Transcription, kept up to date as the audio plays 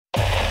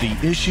The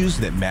issues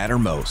that matter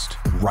most,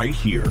 right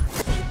here.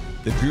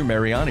 The Drew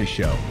Mariani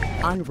Show.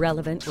 On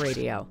Relevant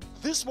Radio.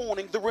 This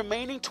morning, the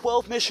remaining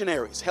 12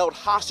 missionaries held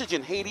hostage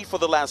in Haiti for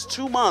the last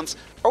 2 months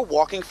are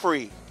walking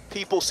free.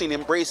 People seen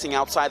embracing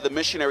outside the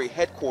missionary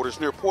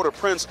headquarters near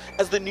Port-au-Prince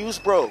as the news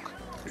broke.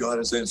 God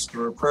has answered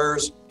our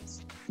prayers.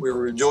 We're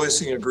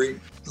rejoicing. A great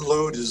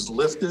load is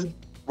lifted.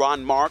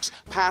 Ron Marks,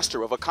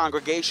 pastor of a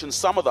congregation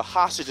some of the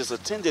hostages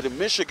attended in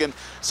Michigan,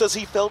 says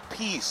he felt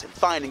peace in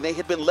finding they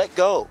had been let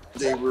go.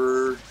 They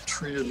were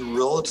treated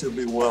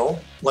relatively well.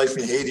 Life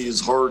in Haiti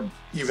is hard,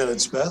 even at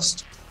its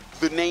best.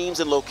 The names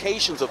and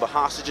locations of the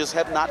hostages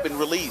have not been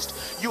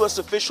released. U.S.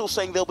 officials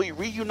saying they'll be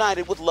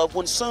reunited with loved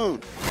ones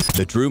soon.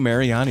 The Drew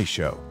Mariani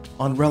Show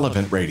on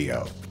Relevant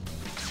Radio.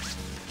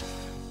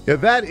 Yeah,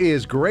 that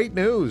is great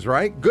news,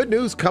 right? Good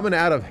news coming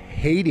out of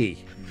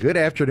Haiti. Good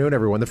afternoon,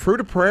 everyone. The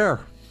fruit of prayer.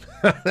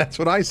 That's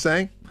what I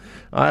say.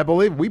 I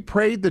believe we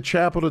prayed the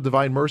Chapel of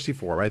Divine Mercy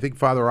for him. I think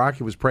Father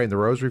Rocky was praying the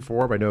Rosary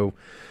for him. I know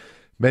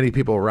many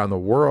people around the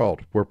world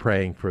were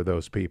praying for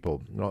those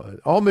people.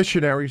 All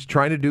missionaries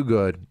trying to do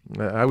good.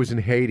 I was in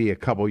Haiti a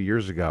couple of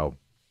years ago,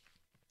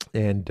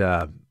 and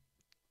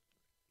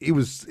it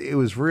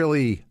was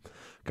really,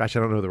 gosh,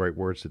 I don't know the right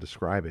words to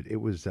describe it. It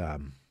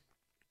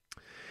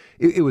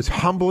was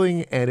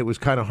humbling, and it was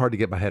kind of hard to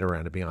get my head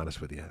around, to be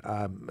honest with you.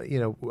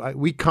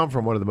 We come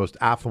from one of the most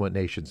affluent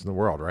nations in the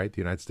world, right?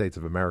 The United States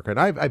of America. And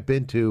I've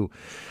been to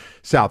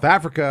South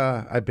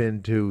Africa. I've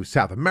been to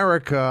South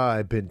America.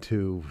 I've been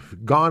to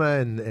Ghana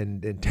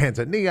and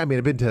Tanzania. I mean,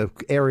 I've been to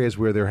areas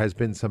where there has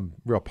been some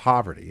real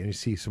poverty, and you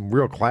see some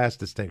real class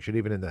distinction,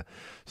 even in the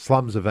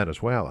slums of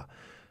Venezuela.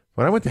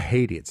 When I went to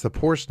Haiti, it's the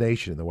poorest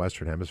nation in the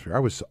Western Hemisphere. I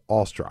was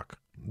awestruck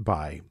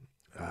by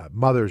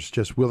mothers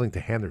just willing to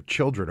hand their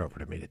children over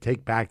to me to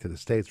take back to the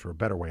States for a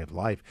better way of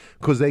life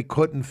because they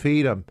couldn't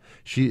feed them.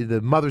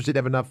 The mothers didn't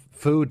have enough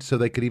food so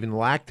they could even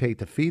lactate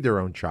to feed their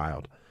own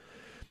child.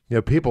 You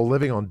know, people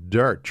living on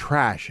dirt,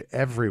 trash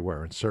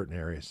everywhere in certain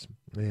areas.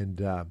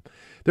 And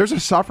there's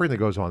a suffering that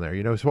goes on there.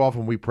 You know, so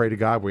often we pray to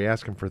God, we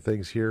ask him for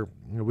things here.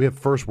 You know, we have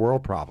first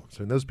world problems,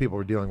 and those people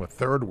are dealing with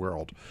third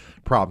world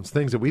problems.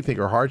 Things that we think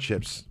are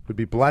hardships would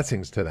be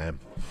blessings to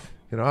them.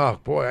 You know, oh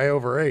boy, I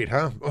overate,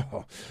 huh?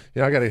 Oh,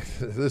 you know, I got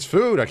this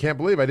food. I can't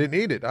believe I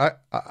didn't eat it. I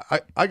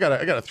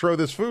gotta throw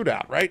this food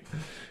out, right?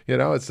 You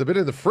know, it's been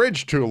in the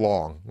fridge too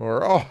long.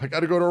 Or I got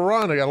to go to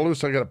run. I got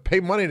to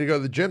pay money to go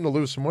to the gym to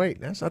lose some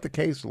weight. That's not the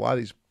case with a lot of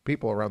these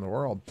people around the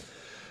world.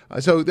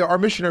 So there are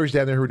missionaries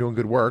down there who are doing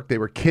good work. They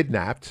were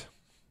kidnapped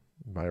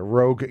by a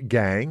rogue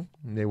gang.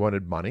 And they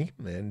wanted money,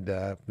 and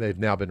they've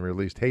now been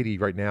released. Haiti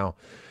right now,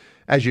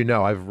 as you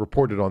know, I've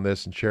reported on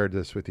this and shared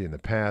this with you in the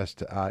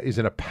past, is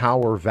in a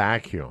power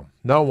vacuum.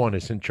 No one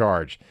is in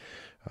charge.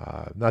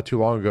 Not too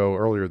long ago,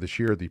 earlier this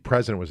year, the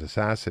president was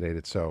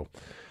assassinated. So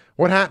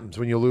what happens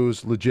when you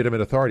lose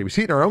legitimate authority? We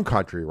see it in our own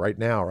country right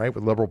now, right?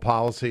 With liberal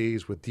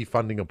policies, with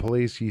defunding of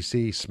police. You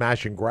see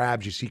smash and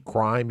grabs. You see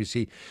crime. You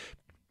see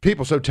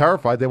people so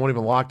terrified they won't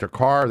even lock their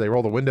car. They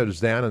roll the windows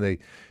down and they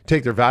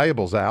take their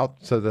valuables out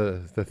so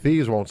the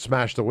thieves won't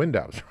smash the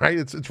windows, right?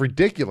 It's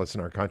ridiculous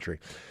in our country.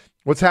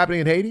 What's happening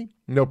in Haiti?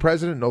 No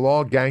president, no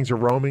law. Gangs are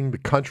roaming the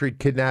country,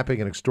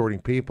 kidnapping and extorting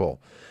people.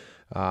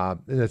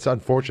 And it's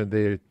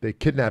unfortunate. They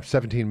kidnapped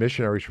 17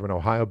 missionaries from an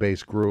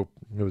Ohio-based group.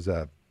 It was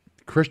a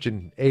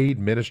Christian aid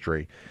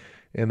ministry,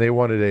 and they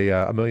wanted a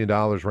 $1 million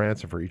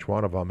ransom for each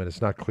one of them, and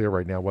it's not clear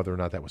right now whether or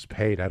not that was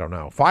paid. I don't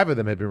know. 5 of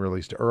them had been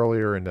released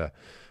earlier, and a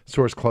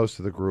source close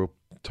to the group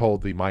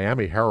told the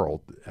Miami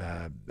Herald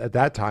at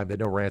that time that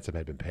no ransom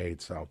had been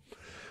paid. So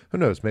who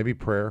knows? Maybe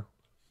prayer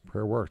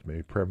worked.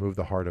 Maybe prayer moved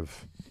the heart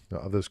of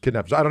those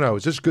kidnappers. I don't know.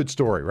 It's just a good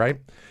story, right?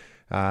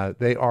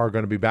 They are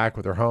going to be back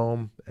with their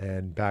home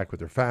and back with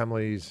their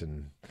families,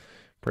 and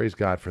praise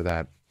God for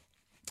that.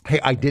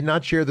 Hey, I did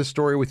not share this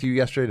story with you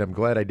yesterday, and I'm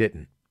glad I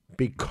didn't,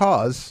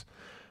 because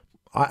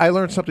I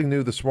learned something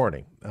new this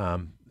morning. A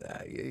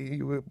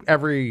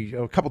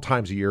couple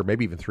times a year,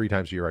 maybe even 3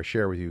 times a year, I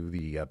share with you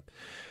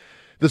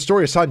the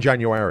story of San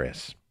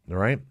Januarius, all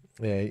right?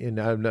 And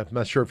I'm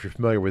not sure if you're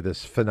familiar with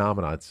this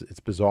phenomenon. It's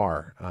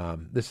bizarre.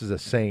 This is a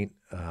saint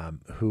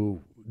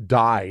who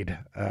died,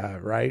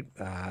 right?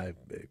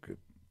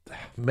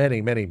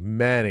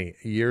 Many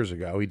years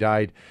ago. He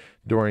died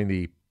during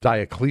the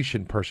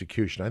Diocletian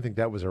persecution. I think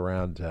that was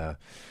around,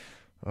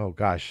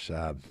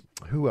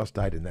 who else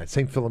died in that?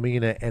 St.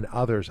 Philomena and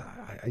others.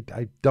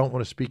 I don't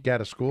want to speak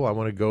out of school. I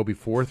want to go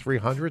before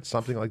 300,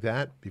 something like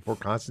that, before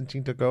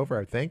Constantine took over,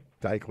 I think.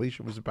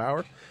 Diocletian was in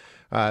power.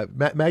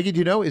 Maggie, do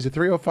you know, is it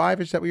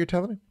 305? Is that what you're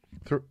telling me?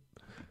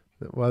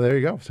 Well, there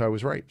you go. So I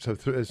was right. So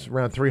it's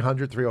around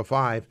 300,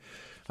 305.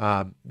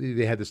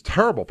 They had this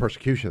terrible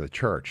persecution of the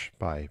church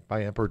by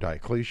Emperor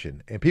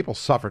Diocletian, and people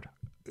suffered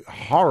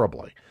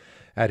horribly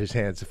at his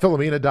hands.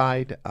 Philomena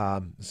died.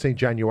 St.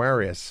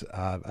 Januarius,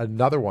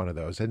 another one of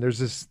those. And there's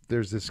this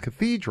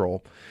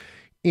cathedral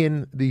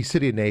in the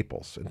city of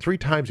Naples, and 3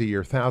 times a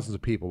year, thousands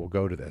of people will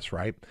go to this,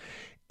 right?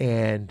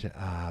 And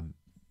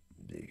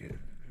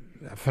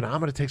a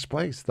phenomena takes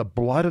place. The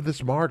blood of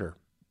this martyr,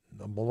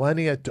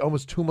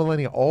 almost 2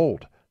 millennia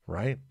old,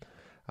 right?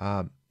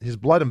 His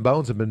blood and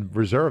bones have been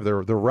reserved.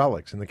 They're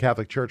relics. In the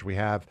Catholic Church, we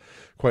have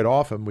quite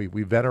often,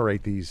 we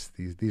venerate these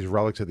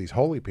relics of these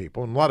holy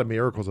people. And a lot of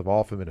miracles have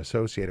often been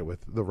associated with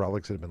the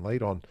relics that have been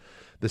laid on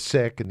the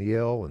sick and the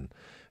ill,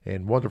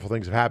 and wonderful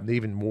things have happened,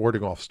 even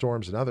warding off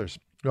storms and others.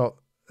 Well,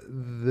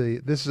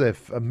 this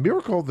is a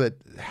miracle that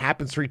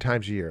happens 3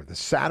 times a year. The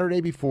Saturday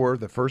before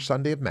the first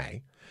Sunday of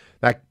May,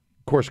 that,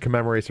 of course,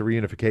 commemorates the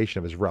reunification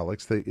of his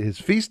relics. His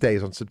feast day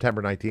is on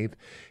September 19th.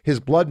 His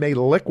blood may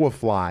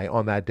liquefy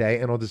on that day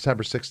and on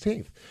December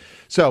 16th.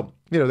 So,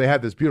 they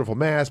have this beautiful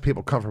mass.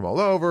 People come from all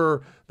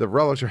over. The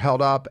relics are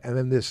held up. And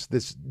then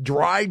this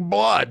dried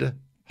blood,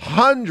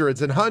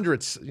 hundreds and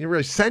hundreds,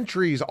 really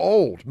centuries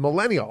old,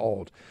 millennia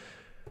old,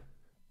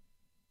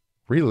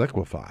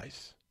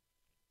 reliquefies.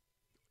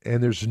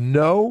 And there's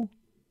no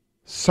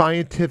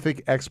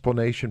scientific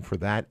explanation for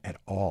that at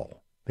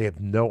all. They have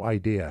no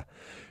idea.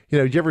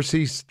 Did you ever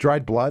see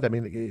dried blood? I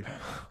mean,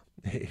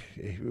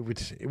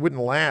 it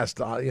wouldn't last,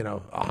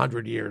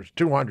 100 years,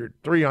 200,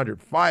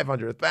 300,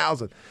 500,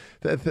 1,000.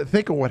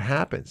 Think of what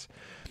happens.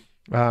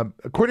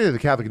 According to the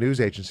Catholic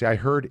News Agency, I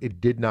heard it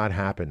did not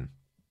happen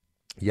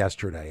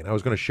yesterday, and I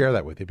was going to share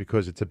that with you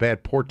because it's a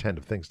bad portent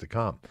of things to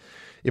come.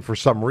 If for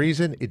some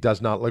reason it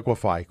does not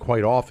liquefy,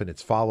 quite often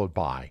it's followed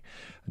by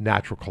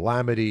natural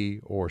calamity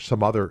or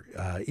some other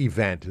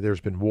event. There's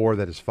been war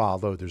that has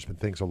followed. There's been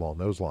things along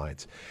those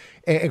lines.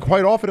 And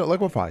quite often it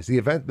liquefies.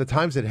 The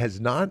times it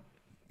has not,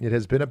 it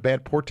has been a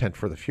bad portent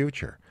for the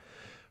future.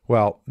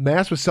 Well,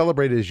 Mass was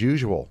celebrated as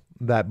usual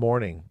that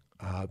morning.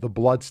 The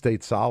blood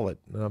stayed solid.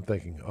 And I'm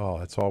thinking, oh,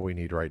 that's all we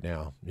need right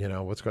now.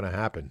 What's going to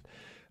happen?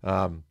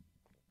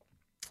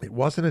 It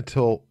wasn't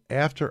until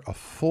after a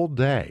full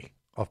day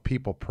of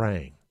people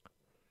praying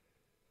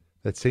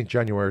that St.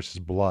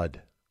 Januarius'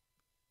 blood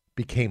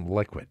became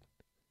liquid.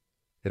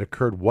 It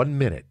occurred 1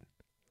 minute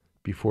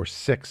before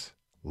 6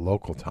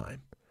 local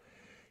time.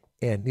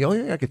 And the only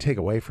thing I could take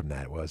away from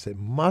that was it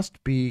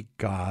must be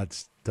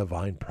God's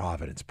divine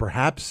providence.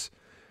 Perhaps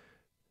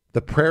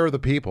the prayer of the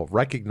people,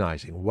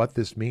 recognizing what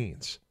this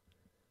means,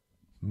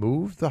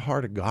 moved the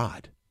heart of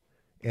God.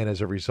 And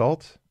as a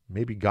result,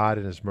 maybe God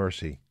in his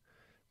mercy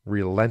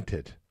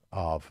relented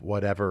of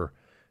whatever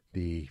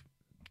the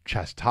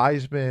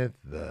chastisement,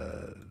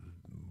 the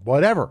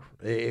whatever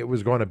it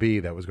was going to be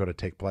that was going to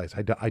take place.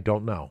 I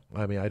don't know.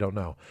 I don't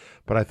know.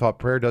 But I thought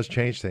prayer does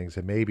change things,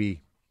 and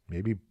maybe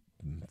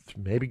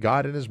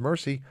God in his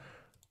mercy,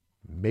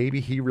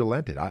 maybe he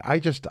relented. I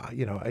just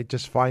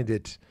find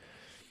it,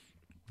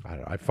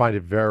 I find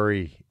it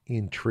very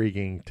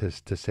intriguing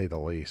to say the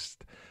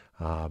least.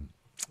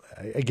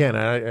 Again,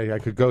 I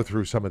could go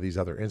through some of these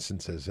other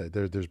instances.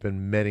 There's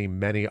been many,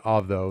 many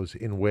of those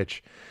in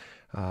which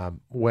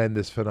when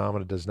this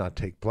phenomenon does not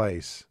take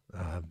place,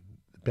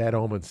 bad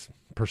omens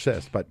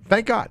persist. But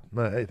thank God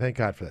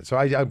for that. So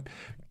I'm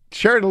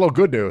sharing a little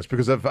good news,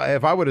 because if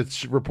I would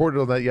have reported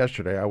on that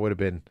yesterday, I would have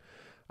been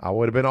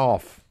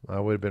off. I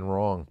would have been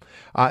wrong.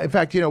 In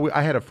fact,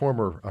 I had a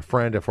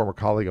former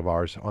colleague of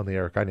ours on the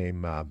air, a guy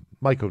named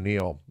Mike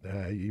O'Neill.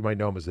 You might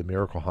know him as the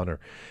Miracle Hunter.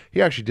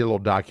 He actually did a little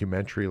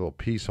documentary, a little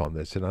piece on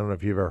this, and I don't know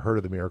if you've ever heard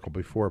of the miracle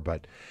before,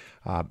 but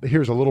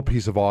here's a little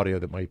piece of audio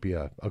that might be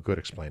a good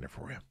explainer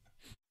for you.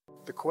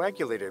 The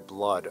coagulated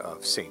blood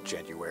of St.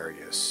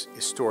 Januarius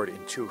is stored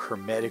in 2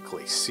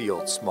 hermetically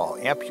sealed small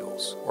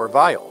ampules, or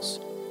vials,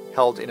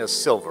 held in a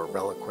silver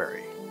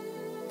reliquary.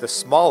 The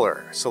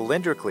smaller,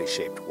 cylindrically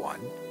shaped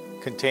one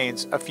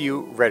contains a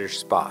few reddish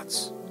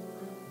spots,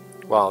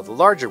 while the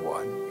larger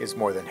one is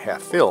more than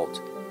half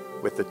filled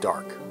with the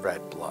dark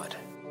red blood.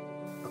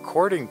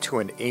 According to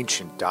an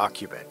ancient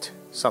document,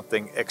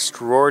 something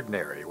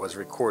extraordinary was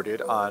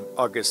recorded on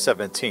August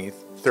 17,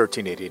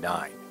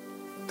 1389.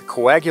 The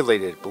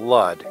coagulated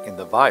blood in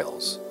the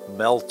vials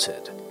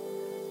melted.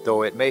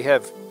 Though it may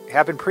have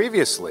happened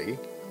previously,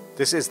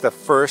 this is the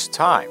first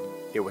time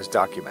it was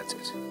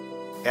documented.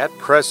 At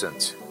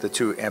present, the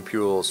 2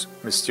 ampules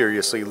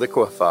mysteriously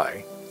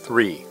liquefy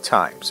 3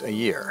 times a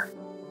year.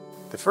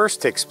 The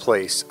first takes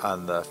place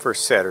on the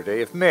first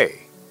Saturday of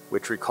May,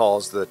 which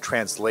recalls the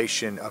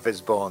translation of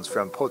his bones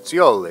from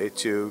Pozzuoli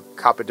to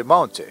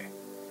Capodimonte.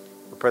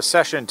 A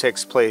procession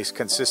takes place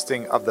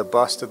consisting of the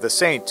bust of the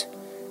saint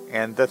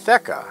and the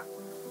theca,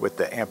 with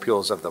the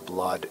ampules of the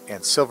blood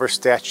and silver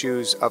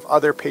statues of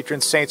other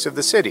patron saints of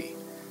the city,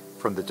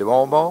 from the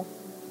Duomo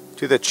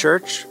to the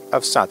Church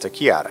of Santa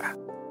Chiara.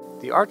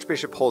 The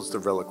Archbishop holds the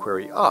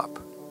reliquary up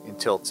and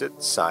tilts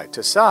it side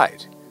to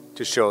side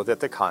to show that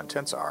the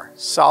contents are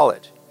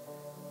solid.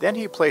 Then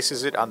he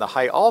places it on the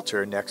high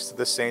altar next to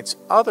the saint's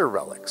other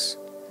relics.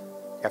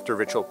 After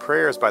ritual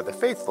prayers by the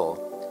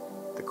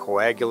faithful, the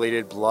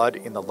coagulated blood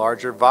in the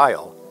larger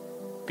vial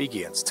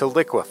begins to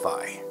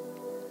liquefy.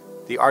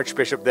 The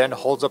Archbishop then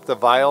holds up the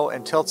vial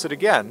and tilts it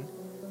again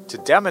to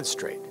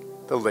demonstrate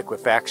the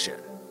liquefaction.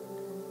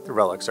 The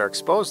relics are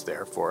exposed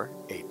there for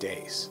 8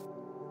 days.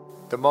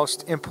 The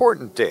most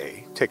important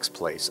day takes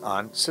place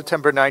on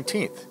September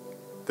 19th,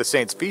 the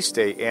saint's feast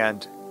day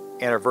and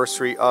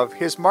anniversary of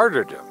his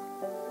martyrdom,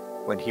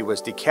 when he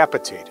was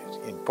decapitated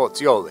in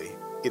Pozzuoli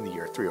in the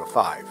year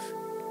 305.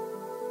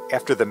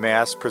 After the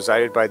Mass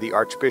presided by the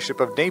Archbishop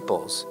of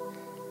Naples,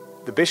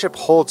 the bishop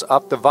holds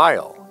up the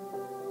vial,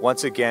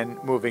 once again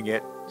moving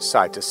it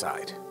side to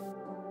side.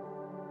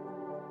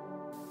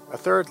 A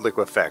third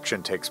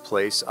liquefaction takes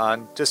place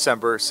on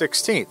December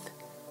 16th,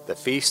 the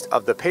feast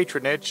of the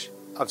patronage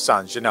of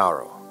San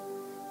Gennaro.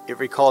 It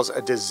recalls a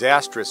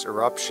disastrous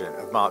eruption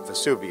of Mount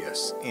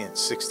Vesuvius in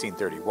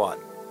 1631.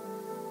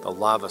 The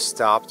lava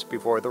stopped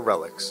before the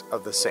relics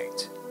of the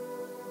saint.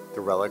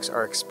 The relics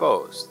are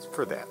exposed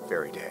for that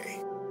very day.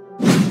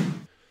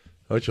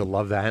 Don't you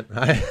love that?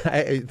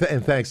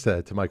 And thanks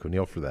to Mike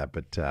O'Neill for that.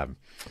 But the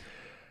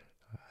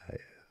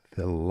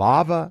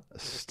lava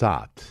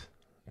stopped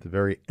at the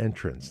very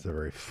entrance, the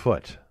very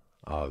foot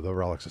of the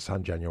relics of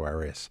San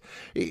Januarius.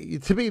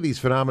 To me, these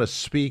phenomena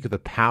speak of the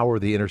power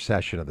of the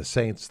intercession of the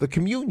saints, the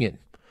communion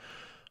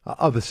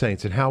of the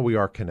saints, and how we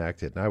are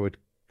connected.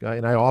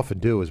 And I often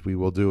do, as we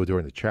will do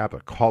during the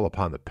chaplet, call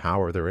upon the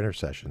power of their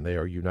intercession. They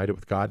are united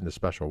with God in a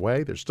special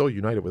way. They're still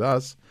united with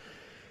us.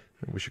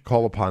 And we should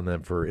call upon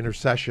them for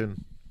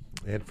intercession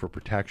and for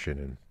protection.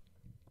 And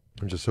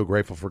I'm just so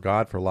grateful for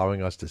God for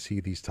allowing us to see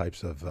these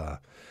types of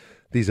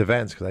these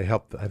events, because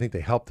I think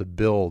they help to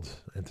build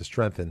and to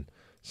strengthen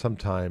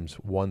sometimes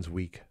one's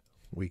weak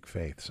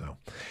faith. So,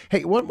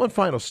 hey, one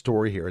final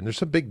story here, and there's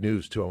some big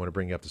news too. I want to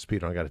bring you up to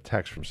speed on. I got a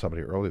text from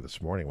somebody early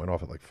this morning. Went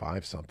off at like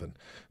 5 something.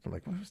 I'm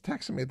like, well, who's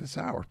texting me at this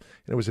hour?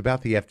 And it was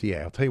about the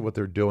FDA. I'll tell you what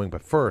they're doing,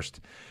 but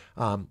first,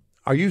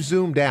 are you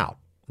zoomed out?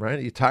 Right?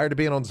 Are you tired of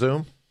being on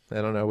Zoom?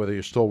 I don't know whether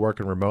you're still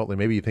working remotely.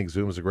 Maybe you think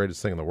Zoom is the greatest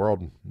thing in the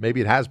world.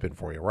 Maybe it has been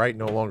for you, right?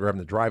 No longer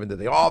having to drive into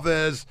the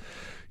office.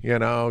 You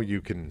know,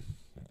 you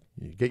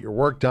get your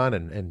work done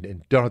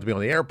and don't have to be on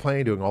the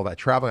airplane doing all that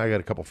traveling. I got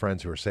a couple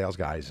friends who are sales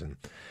guys, and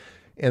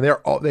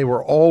they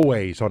were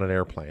always on an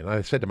airplane. And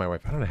I said to my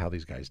wife, I don't know how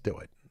these guys do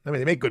it. I mean,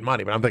 they make good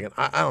money, but I'm thinking,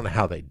 I don't know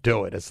how they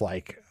do it. It's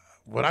like,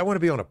 would I want to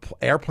be on an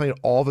airplane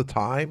all the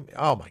time?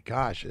 Oh, my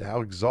gosh,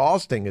 how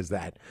exhausting is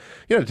that?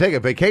 You know, to take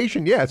a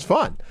vacation, yeah, it's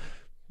fun.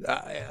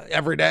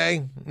 Every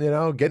day, you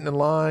know, getting in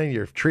line,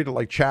 you're treated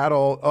like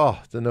chattel. Oh,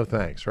 no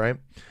thanks, right?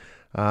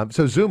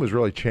 So Zoom has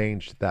really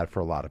changed that for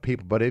a lot of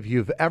people. But if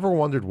you've ever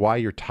wondered why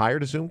you're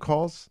tired of Zoom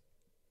calls,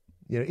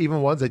 you know,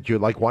 even ones that you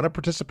like want to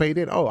participate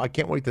in, oh, I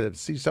can't wait to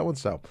see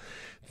so-and-so.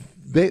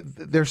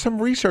 There's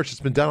some research that's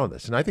been done on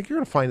this, and I think you're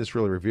going to find this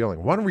really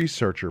revealing. One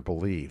researcher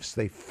believes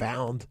they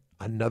found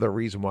another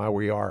reason why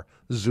we are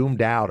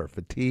zoomed out or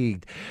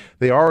fatigued.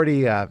 They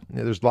already,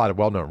 there's a lot of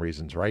well-known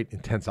reasons, right?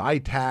 Intense eye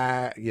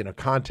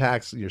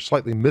contacts, you're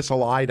slightly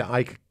misaligned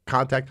eye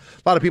contact.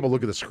 A lot of people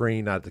look at the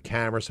screen, not at the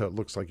camera, so it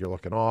looks like you're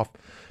looking off.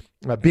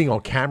 Being on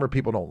camera,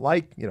 people don't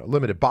like,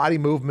 limited body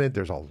movement.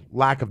 There's a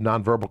lack of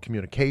nonverbal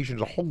communication.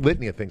 There's a whole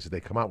litany of things that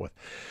they come out with.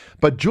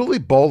 But Julie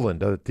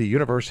Boland at the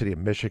University of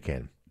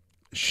Michigan,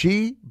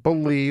 she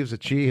believes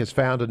that she has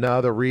found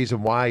another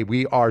reason why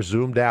we are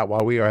zoomed out,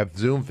 why we have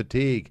Zoom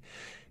fatigue.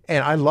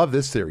 And I love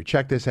this theory.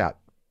 Check this out.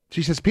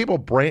 She says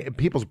people's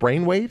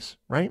brain waves,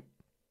 right?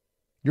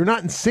 You're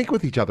not in sync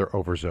with each other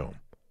over Zoom.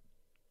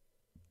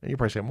 And you're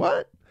probably saying,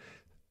 what?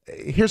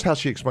 Here's how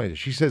she explains it.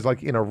 She says,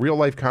 like in a real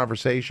life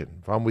conversation,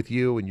 if I'm with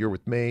you and you're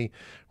with me,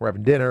 we're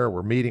having dinner,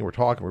 we're meeting, we're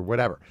talking, we're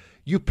whatever.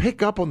 You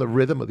pick up on the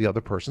rhythm of the other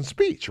person's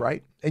speech,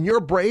 right? And your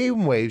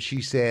brain wave,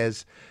 she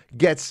says,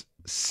 gets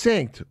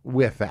synced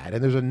with that.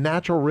 And there's a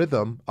natural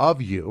rhythm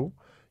of you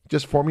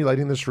just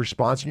formulating this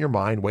response in your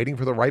mind, waiting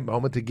for the right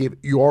moment to give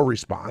your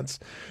response.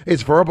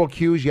 It's verbal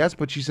cues, yes,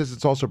 but she says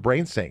it's also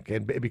brain sync.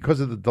 And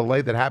because of the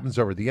delay that happens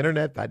over the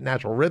internet, that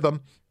natural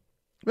rhythm,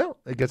 well,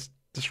 it gets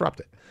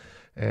disrupted.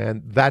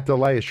 And that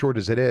delay, as short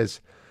as it is,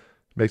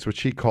 makes what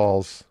she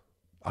calls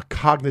a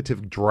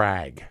cognitive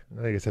drag.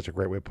 I think that's a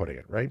great way of putting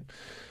it, right?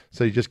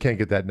 So you just can't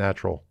get that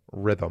natural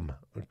rhythm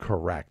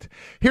correct.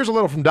 Here's a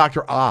little from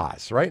Dr.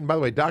 Oz, right? And by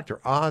the way, Dr.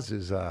 Oz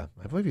is, I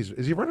believe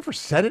is he running for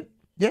Senate?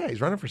 Yeah,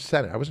 he's running for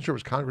Senate. I wasn't sure it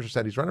was Congress or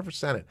Senate. He's running for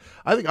Senate.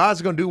 I think Oz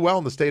is going to do well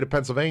in the state of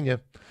Pennsylvania.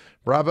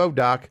 Bravo,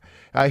 Doc.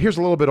 Here's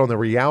a little bit on the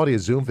reality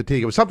of Zoom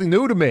fatigue. It was something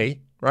new to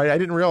me, right? I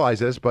didn't realize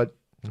this, but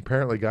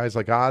apparently guys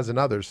like Oz and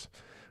others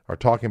are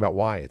talking about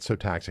why it's so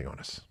taxing on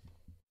us.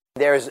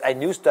 There's a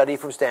new study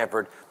from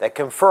Stanford that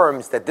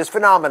confirms that this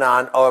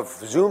phenomenon of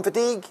Zoom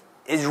fatigue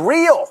is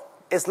real.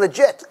 It's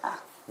legit.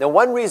 Now,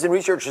 one reason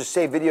researchers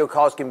say video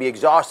calls can be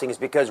exhausting is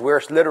because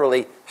we're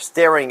literally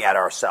staring at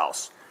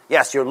ourselves.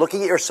 Yes, you're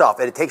looking at yourself,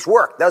 and it takes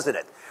work, doesn't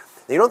it?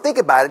 Now, you don't think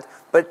about it,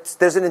 but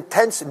there's an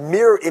intense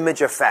mirror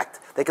image effect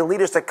that can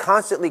lead us to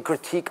constantly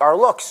critique our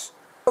looks.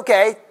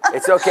 Okay,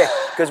 it's okay,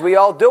 because we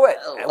all do it.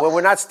 When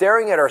we're not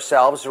staring at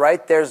ourselves,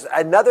 right, there's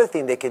another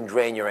thing that can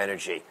drain your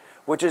energy,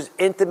 which is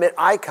intimate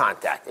eye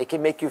contact. It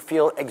can make you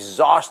feel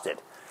exhausted.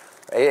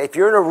 If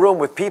you're in a room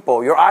with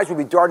people, your eyes will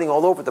be darting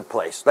all over the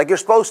place, like you're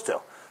supposed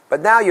to. But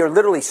now you're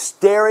literally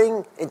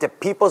staring into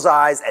people's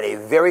eyes at a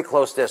very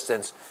close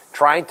distance,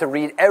 trying to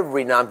read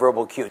every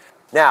nonverbal cue.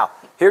 Now,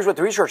 here's what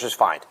the researchers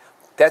find.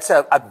 That's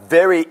a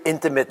very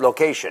intimate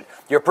location.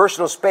 Your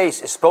personal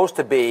space is supposed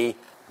to be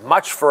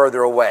much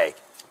further away.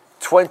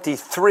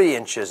 23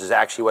 inches is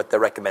actually what they're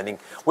recommending,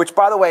 which,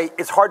 by the way,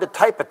 it's hard to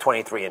type at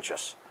 23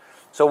 inches.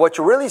 So what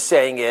you're really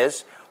saying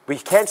is we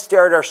can't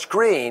stare at our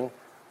screen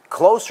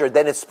closer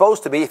than it's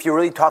supposed to be if you're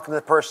really talking to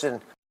the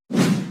person.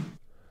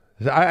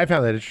 I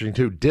found that interesting,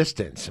 too.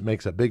 Distance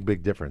makes a big,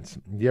 big difference.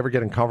 You ever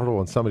get uncomfortable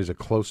when somebody's a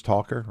close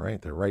talker,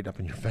 right? They're right up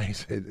in your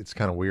face. It's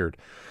kind of weird.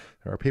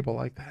 There are people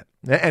like that.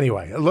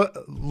 Anyway,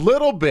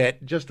 little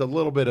bit, just a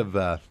little bit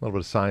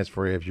of science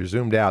for you. If you're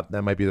zoomed out,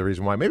 that might be the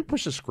reason why. Maybe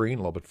push the screen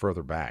a little bit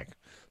further back,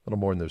 a little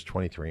more than those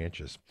 23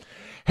 inches.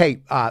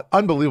 Hey,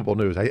 unbelievable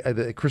news.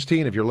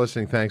 Christine, if you're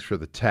listening, thanks for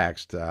the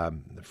text. A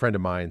friend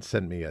of mine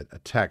sent me a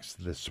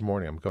text this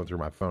morning. I'm going through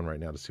my phone right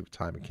now to see what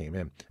time it came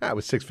in. It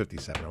was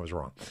 6:57. I was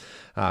wrong.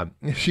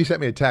 She sent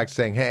me a text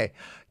saying, hey,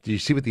 did you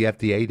see what the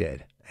FDA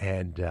did?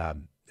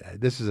 And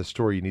this is a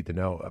story you need to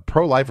know.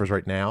 Pro-lifers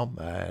right now,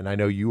 and I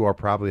know you are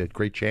probably a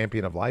great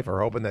champion of life,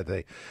 are hoping that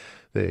the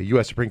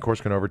U.S. Supreme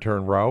Court's going to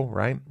overturn Roe,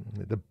 right?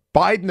 The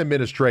Biden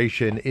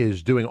administration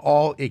is doing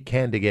all it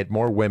can to get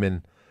more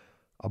women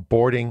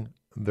aborting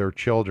their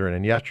children.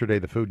 And yesterday,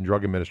 the Food and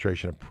Drug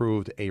Administration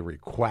approved a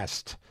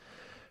request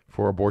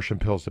for abortion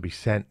pills to be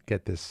sent,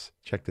 get this,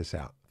 check this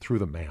out, through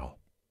the mail.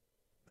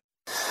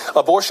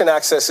 Abortion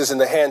access is in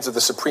the hands of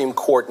the Supreme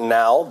Court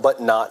now,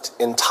 but not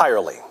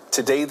entirely.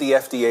 Today, the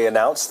FDA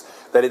announced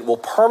that it will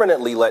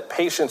permanently let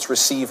patients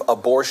receive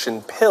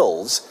abortion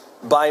pills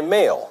by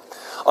mail.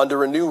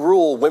 Under a new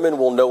rule, women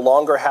will no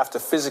longer have to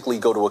physically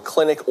go to a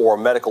clinic or a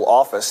medical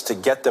office to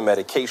get the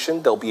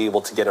medication. They'll be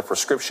able to get a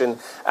prescription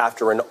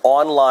after an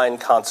online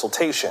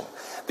consultation.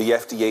 The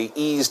FDA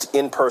eased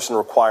in-person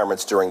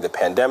requirements during the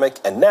pandemic,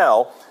 and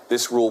now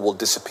this rule will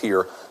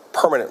disappear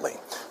permanently.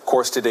 Of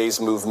course, today's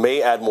move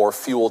may add more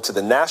fuel to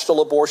the national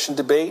abortion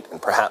debate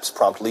and perhaps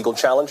prompt legal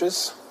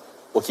challenges.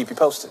 We'll keep you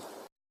posted.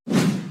 All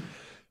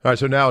right,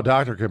 so now a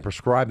doctor can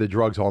prescribe the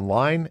drugs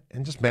online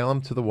and just mail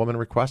them to the woman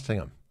requesting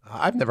them.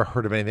 I've never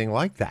heard of anything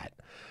like that.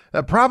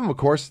 The problem, of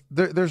course,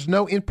 there's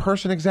no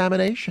in-person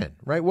examination,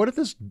 right? What if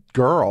this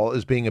girl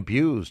is being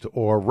abused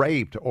or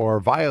raped or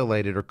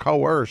violated or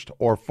coerced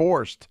or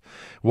forced?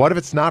 What if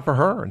it's not for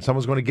her and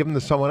someone's going to give them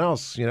to someone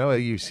else? You know,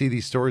 you see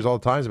these stories all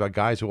the time about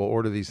guys who will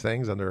order these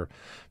things under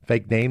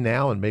fake name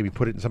now and maybe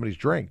put it in somebody's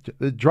drink.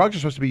 The drugs are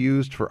supposed to be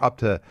used for up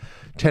to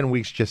 10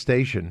 weeks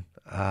gestation.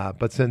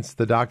 But since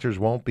the doctors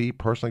won't be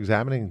personally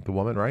examining the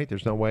woman, right,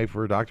 there's no way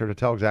for a doctor to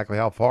tell exactly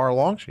how far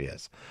along she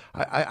is.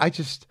 I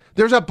just,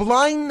 there's a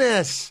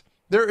blindness.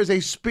 There is a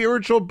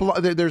spiritual,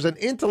 there's an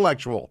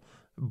intellectual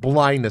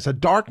blindness, a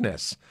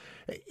darkness.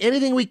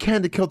 Anything we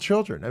can to kill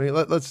children. I mean,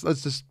 let's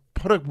just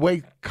put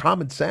away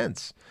common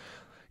sense.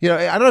 You know,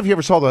 I don't know if you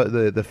ever saw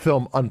the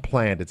film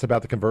Unplanned. It's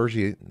about the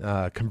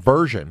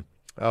conversion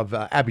of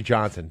Abby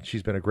Johnson.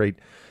 She's been a great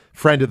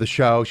friend of the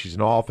show. She's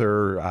an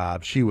author.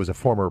 She was a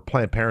former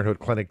Planned Parenthood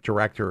clinic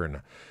director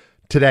and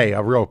today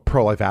a real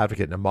pro-life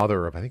advocate and a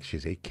mother of, I think she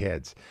has 8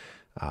 kids.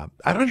 I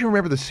don't know if you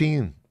remember the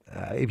scene.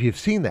 If you've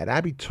seen that,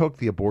 Abby took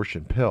the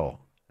abortion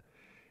pill.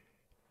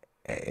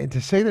 And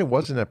to say that it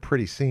wasn't a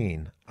pretty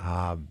scene,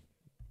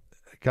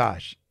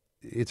 gosh,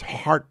 it's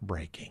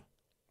heartbreaking,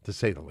 to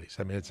say the least.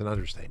 I mean, it's an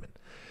understatement.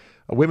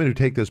 Women who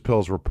take those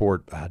pills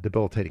report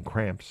debilitating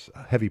cramps,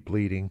 heavy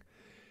bleeding,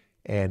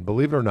 and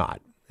believe it or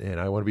not, and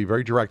I want to be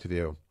very direct with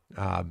you,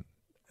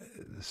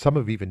 some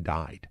have even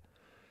died.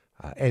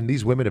 And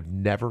these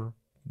women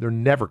they're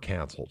never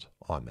canceled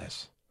on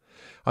this.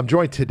 I'm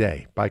joined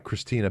today by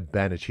Christina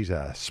Bennett. She's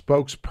a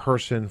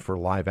spokesperson for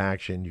Live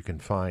Action. You can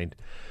find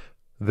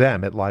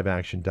them at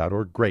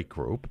liveaction.org. Great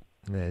group.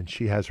 And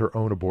she has her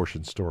own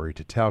abortion story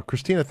to tell.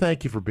 Christina,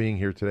 thank you for being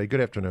here today.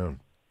 Good afternoon.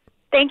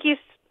 Thank you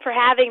for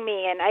having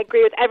me, and I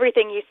agree with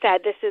everything you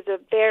said. This is a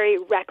very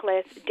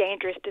reckless,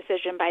 dangerous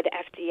decision by the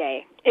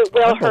FDA. It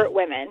will hurt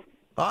women.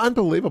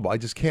 Unbelievable. I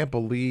just can't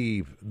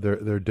believe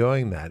they're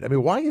doing that. I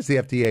mean, why is the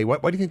FDA, why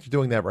do you think they're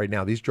doing that right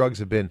now? These drugs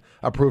have been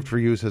approved for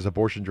use as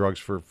abortion drugs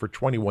for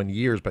 21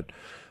 years, but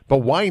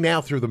why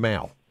now through the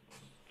mail?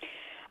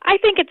 I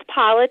think it's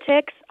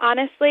politics,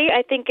 honestly.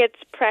 I think it's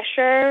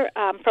pressure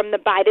from the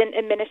Biden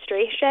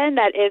administration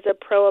that is a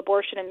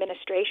pro-abortion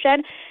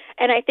administration.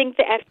 And I think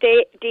the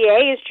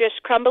FDA is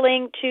just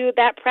crumbling to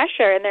that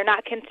pressure, and they're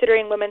not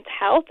considering women's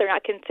health. They're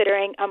not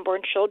considering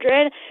unborn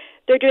children.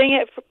 They're doing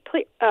it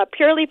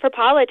purely for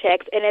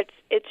politics, and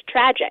it's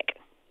tragic.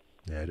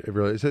 Yeah, it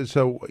really is.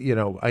 So, you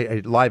know,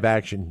 Live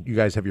Action, you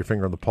guys have your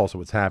finger on the pulse of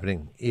what's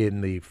happening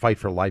in the fight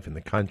for life in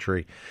the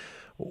country.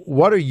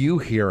 What are you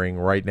hearing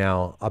right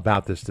now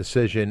about this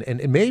decision?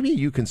 And maybe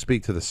you can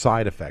speak to the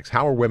side effects.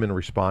 How are women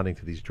responding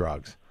to these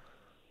drugs?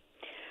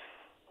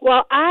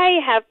 Well, I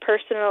have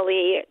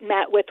personally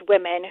met with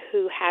women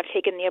who have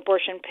taken the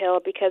abortion pill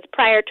because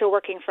prior to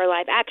working for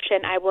Live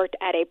Action, I worked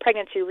at a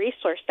pregnancy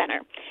resource center.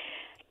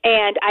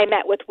 And I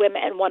met with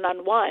women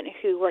one-on-one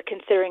who were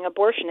considering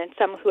abortion and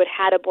some who had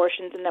had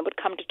abortions and then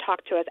would come to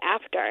talk to us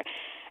after.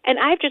 And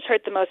I've just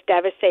heard the most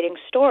devastating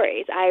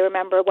stories. I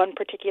remember one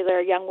particular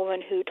young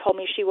woman who told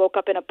me she woke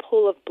up in a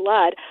pool of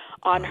blood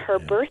on her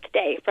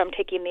birthday from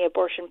taking the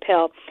abortion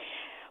pill.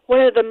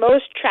 One of the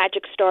most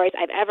tragic stories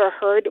I've ever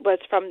heard was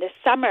from this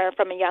summer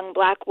from a young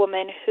black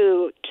woman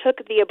who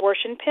took the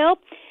abortion pill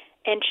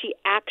and she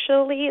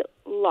actually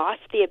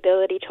lost the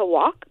ability to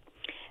walk,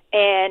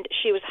 and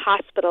she was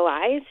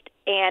hospitalized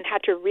and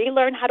had to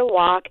relearn how to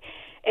walk,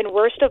 and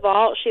worst of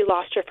all, she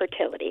lost her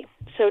fertility.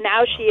 So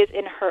now she is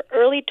in her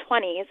early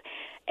 20s,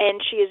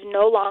 and she is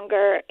no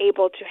longer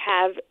able to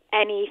have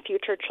any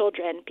future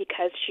children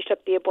because she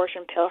took the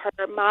abortion pill.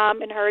 Her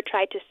mom and her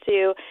tried to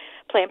sue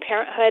Planned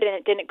Parenthood, and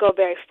it didn't go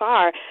very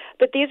far.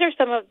 But these are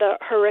some of the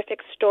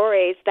horrific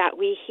stories that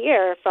we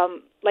hear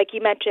from, like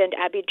you mentioned,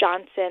 Abby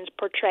Johnson's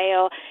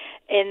portrayal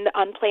in the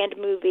Unplanned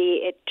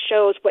movie. It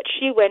shows what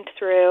she went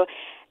through.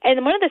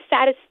 And one of the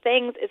saddest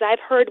things is I've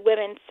heard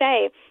women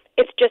say,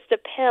 it's just a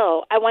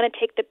pill. I want to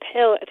take the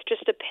pill. It's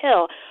just a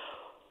pill.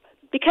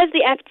 Because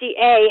the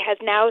FDA has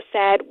now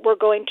said we're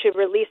going to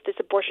release this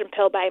abortion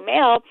pill by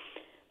mail,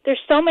 there's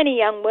so many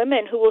young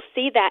women who will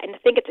see that and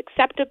think it's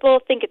acceptable,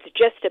 think it's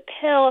just a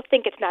pill,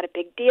 think it's not a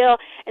big deal,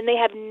 and they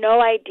have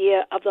no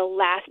idea of the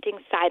lasting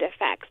side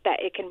effects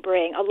that it can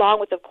bring, along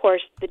with, of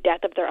course, the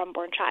death of their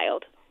unborn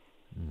child.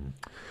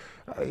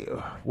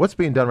 What's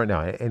being done right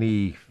now?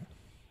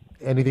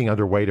 Anything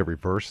underway to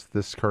reverse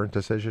this current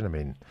decision? I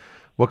mean,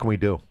 what can we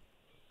do?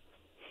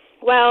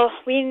 Well,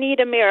 we need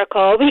a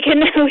miracle. We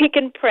can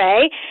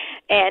pray,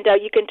 and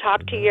you can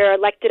talk to your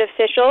elected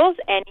officials,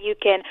 and you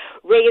can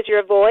raise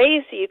your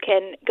voice. You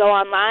can go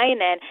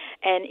online and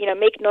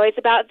make noise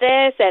about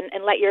this,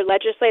 and let your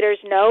legislators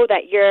know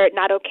that you're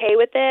not okay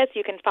with this.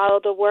 You can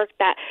follow the work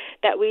that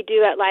we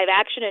do at Live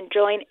Action and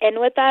join in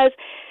with us.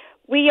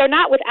 We are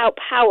not without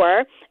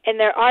power, and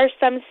there are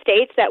some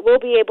states that will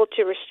be able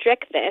to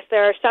restrict this.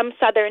 There are some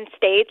southern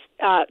states,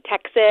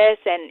 Texas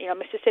and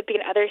Mississippi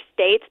and other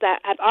states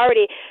that have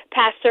already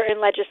passed certain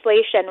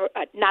legislation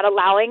not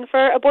allowing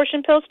for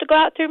abortion pills to go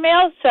out through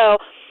mail. So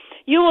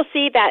you will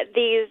see that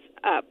these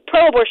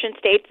pro-abortion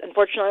states,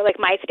 unfortunately, like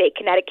my state,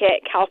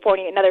 Connecticut,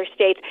 California, and other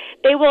states,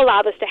 they will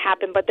allow this to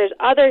happen. But there's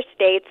other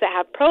states that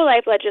have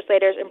pro-life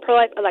legislators and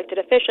pro-life elected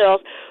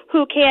officials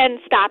who can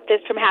stop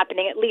this from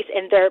happening, at least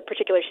in their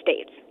particular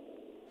states.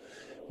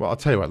 Well, I'll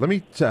tell you what. Let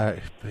me,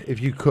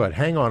 if you could,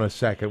 hang on a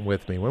second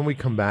with me. When we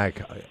come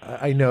back,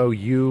 I know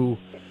you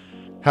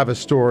have a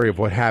story of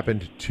what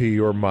happened to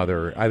your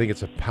mother. I think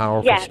it's a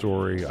powerful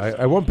story.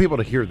 I want people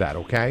to hear that,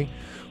 okay?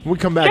 When we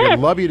come back, I'd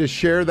love you to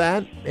share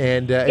that.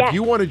 And if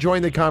you want to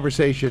join the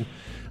conversation,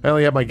 I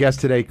only have my guest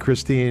today,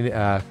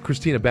 Christina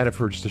Bennett,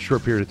 for just a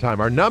short period of time.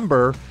 Our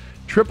number,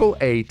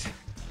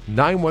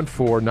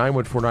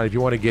 888-914-9149. If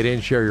you want to get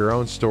in, share your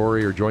own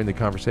story, or join the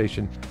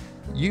conversation,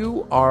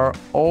 you are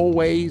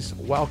always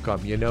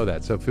welcome. You know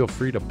that. So feel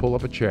free to pull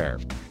up a chair.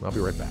 I'll be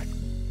right back.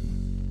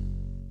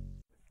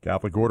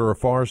 Catholic Order of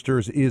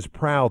Foresters is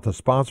proud to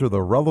sponsor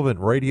the Relevant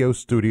Radio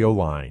studio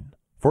line.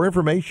 For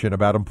information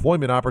about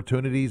employment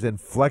opportunities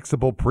and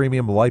flexible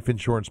premium life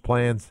insurance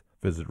plans,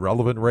 visit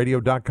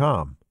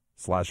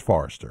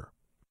relevantradio.com/Forester.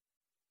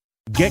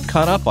 Get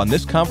caught up on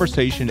this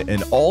conversation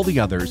and all the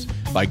others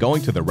by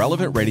going to the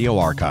Relevant Radio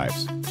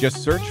archives.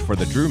 Just search for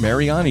The Drew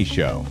Mariani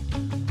Show.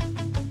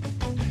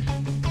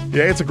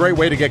 Yeah, it's a great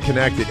way to get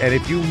connected. And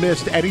if you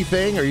missed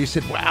anything, or you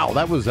said, wow,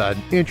 that was an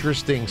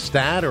interesting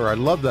stat, or I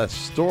love the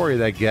story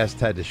that guest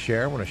had to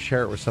share, I want to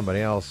share it with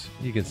somebody else,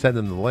 you can send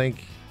them the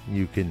link.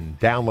 You can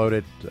download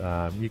it.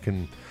 You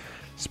can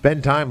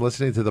spend time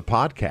listening to the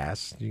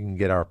podcast. You can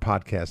get our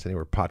podcast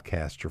anywhere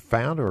podcasts are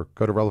found, or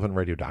go to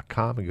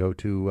relevantradio.com and go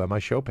to my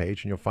show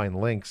page, and you'll find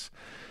links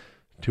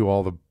to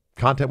all the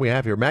content we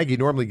have here. Maggie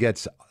normally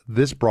gets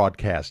this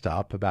broadcast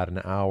up about an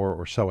hour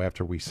or so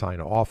after we sign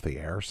off the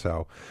air,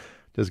 so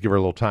just give her a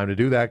little time to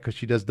do that because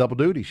she does double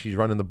duty. She's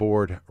running the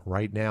board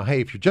right now.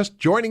 Hey, if you're just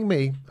joining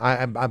me,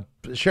 I'm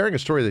sharing a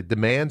story that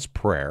demands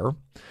prayer.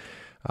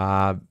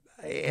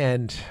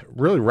 And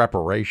really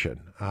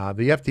reparation.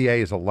 The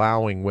FDA is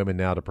allowing women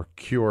now to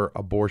procure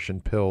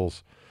abortion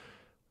pills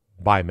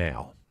by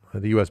mail.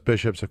 The U.S.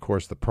 bishops, of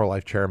course, the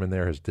pro-life chairman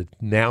there has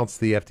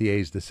denounced the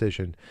FDA's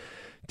decision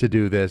to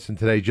do this. And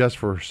today, just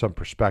for some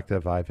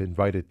perspective, I've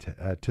invited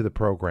to the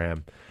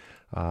program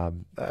a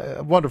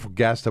wonderful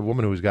guest, a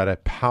woman who's got a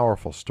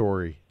powerful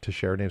story to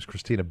share. Her name's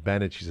Christina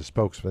Bennett. She's a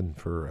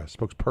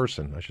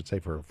spokesperson, I should say,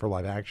 for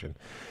Live Action.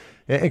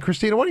 And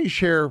Christina, why don't you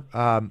share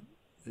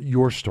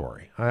your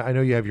story? I know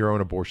you have your own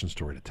abortion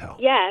story to tell.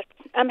 Yes,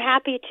 I'm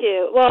happy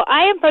to. Well,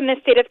 I am from the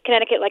state of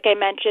Connecticut, like I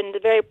mentioned, a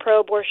very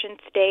pro-abortion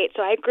state.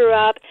 So I grew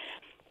up,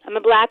 I'm a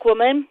black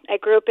woman. I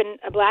grew up in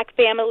a black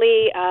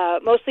family,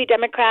 mostly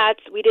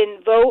Democrats. We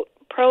didn't vote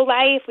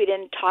pro-life. We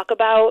didn't talk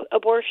about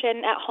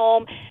abortion at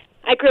home.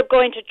 I grew up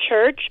going to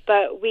church,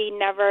 but we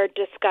never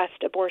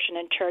discussed abortion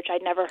in church.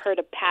 I'd never heard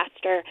a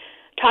pastor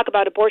talk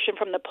about abortion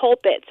from the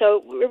pulpit.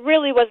 So it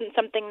really wasn't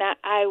something that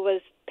I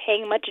was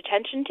paying much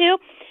attention to.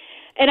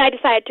 And I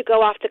decided to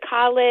go off to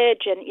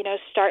college and,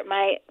 start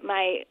my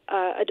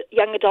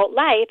young adult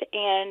life.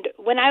 And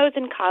when I was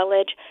in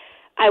college,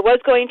 I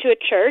was going to a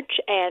church,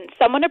 and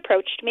someone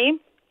approached me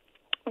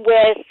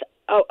with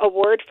a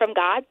word from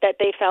God that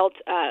they felt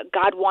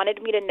God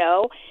wanted me to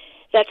know,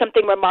 that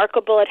something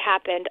remarkable had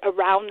happened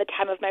around the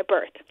time of my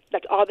birth.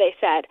 That's all they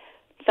said.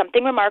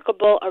 Something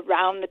remarkable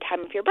around the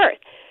time of your birth.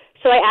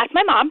 So I asked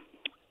my mom,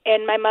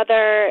 And my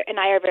mother and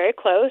I are very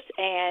close,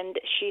 and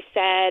she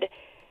said,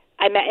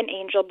 I met an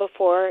angel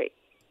before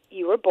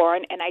you were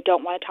born, and I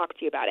don't want to talk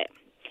to you about it,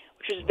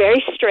 which was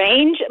very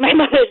strange. My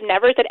mother's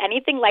never said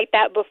anything like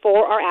that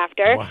before or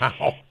after.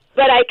 Wow.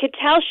 But I could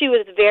tell she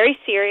was very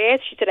serious.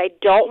 She said, I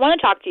don't want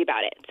to talk to you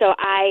about it. So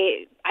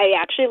I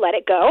actually let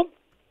it go.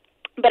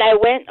 But I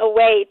went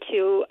away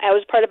I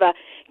was part of a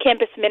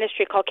campus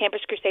ministry called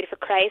Campus Crusade for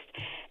Christ,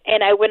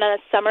 and I went on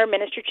a summer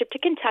ministry trip to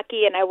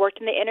Kentucky, and I worked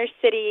in the inner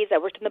cities. I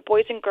worked in the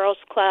Boys and Girls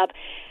Club,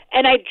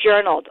 and I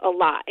journaled a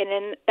lot. And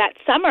in that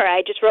summer,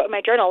 I just wrote in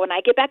my journal, when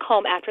I get back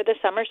home after the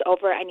summer's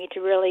over, I need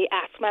to really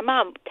ask my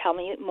mom, tell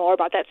me more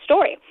about that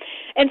story.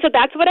 And so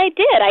that's what I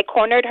did. I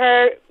cornered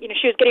her.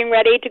 She was getting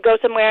ready to go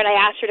somewhere, and I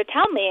asked her to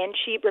tell me, and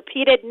she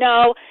repeated,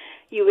 no,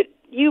 you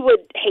would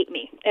hate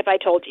me if I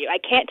told you. I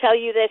can't tell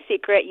you this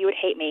secret. You would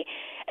hate me.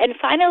 And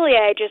finally,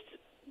 I just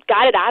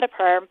got it out of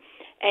her,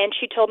 and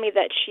she told me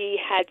that she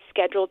had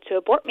scheduled to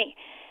abort me,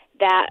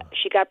 that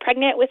she got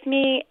pregnant with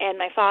me, and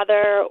my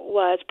father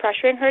was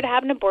pressuring her to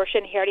have an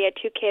abortion. He already had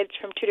 2 kids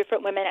from 2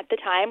 different women at the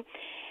time,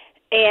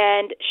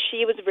 and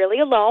she was really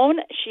alone.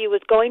 She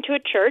was going to a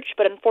church,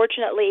 but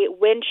unfortunately,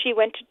 when she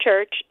went to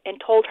church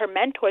and told her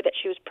mentor that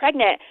she was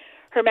pregnant,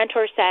 her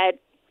mentor said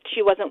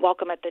she wasn't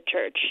welcome at the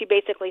church. She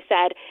basically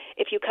said,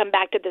 if you come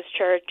back to this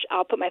church,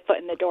 I'll put my foot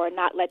in the door and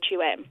not let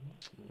you in.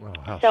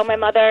 Wow, so my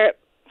mother,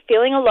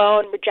 feeling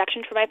alone,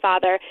 rejection from my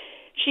father,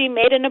 she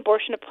made an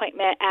abortion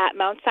appointment at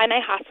Mount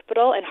Sinai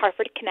Hospital in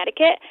Hartford,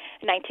 Connecticut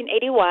in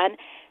 1981.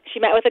 She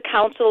met with a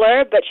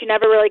counselor, but she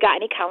never really got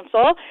any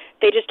counsel.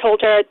 They just told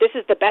her, this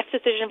is the best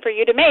decision for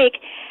you to make.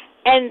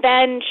 And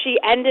then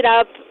she ended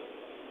up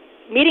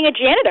meeting a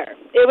janitor.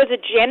 It was a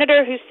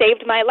janitor who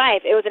saved my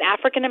life. It was an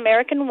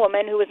African-American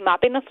woman who was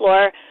mopping the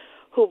floor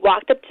who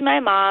walked up to my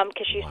mom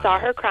because she saw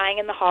her crying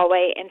in the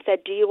hallway and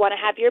said, do you want to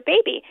have your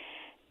baby?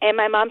 And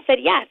my mom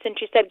said yes, and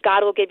she said,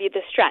 God will give you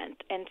the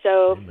strength. And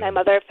so my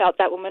mother felt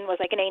that woman was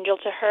like an angel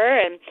to her,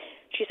 and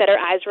she said her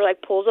eyes were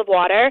like pools of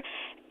water.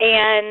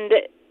 And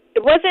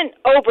it wasn't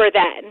over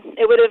then.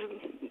 It would have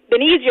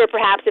been easier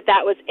perhaps if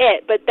that was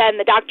it, but then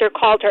the doctor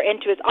called her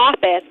into his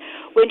office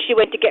when she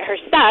went to get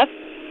her stuff.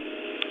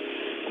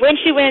 When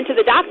she went into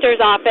the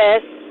doctor's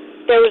office,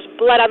 there was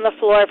blood on the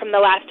floor from the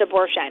last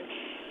abortion.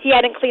 He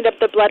hadn't cleaned up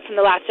the blood from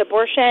the last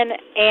abortion,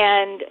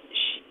 and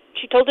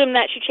she told him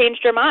that she changed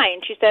her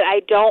mind. She said,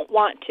 I don't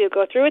want to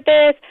go through with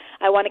this.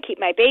 I want to keep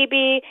my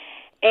baby.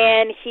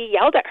 And he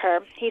yelled at her.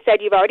 He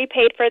said, you've already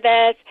paid for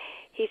this.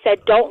 He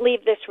said, don't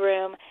leave this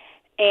room.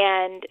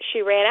 And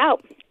she ran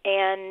out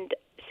and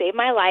saved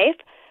my life,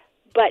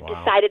 but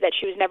decided that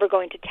she was never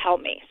going to tell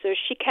me. So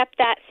she kept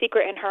that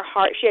secret in her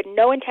heart. She had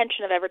no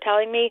intention of ever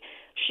telling me.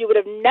 She would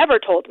have never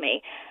told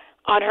me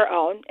on her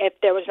own if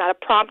there was not a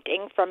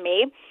prompting from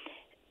me.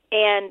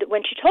 And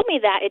when she told me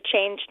that, it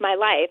changed my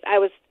life. I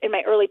was in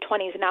my early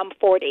 20s, and now I'm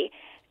 40,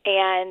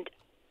 and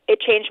it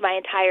changed my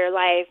entire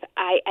life.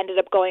 I ended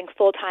up going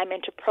full-time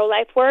into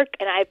pro-life work,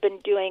 and I've been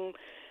doing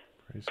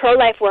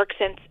pro-life work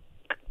since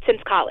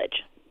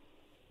college.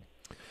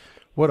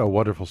 What a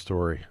wonderful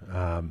story.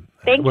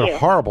 Thank what you. A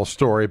horrible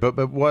story, but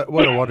what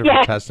a wonderful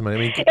Yes. testimony. I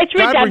mean, It's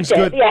God brings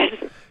redemptive, good.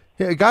 yes.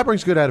 Yeah, God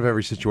brings good out of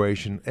every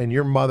situation, and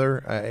your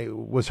mother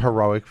was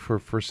heroic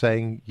for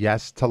saying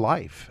yes to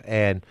life.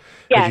 And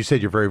as you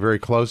said, you're very, very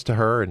close to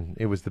her, and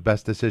it was the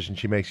best decision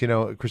she makes. You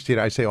know,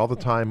 Christina, I say all the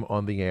time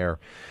on the air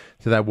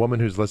to that woman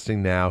who's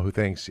listening now who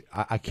thinks,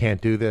 I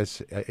can't do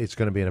this, it's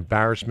going to be an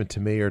embarrassment to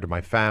me or to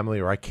my family,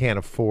 or I can't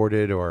afford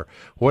it, or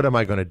what am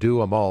I going to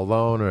do, I'm all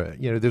alone, or,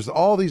 you know, there's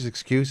all these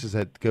excuses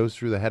that goes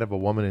through the head of a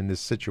woman in this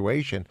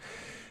situation.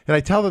 And I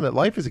tell them that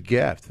life is a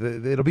gift.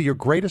 It'll be your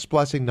greatest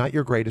blessing, not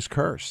your greatest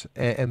curse.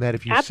 And that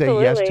if you say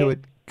yes to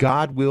it,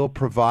 God will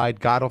provide,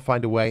 God will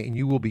find a way, and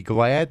you will be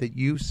glad that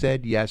you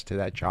said yes to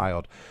that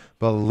child.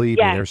 Believe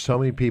me, there's so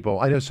many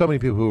people. I know so many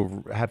people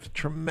who have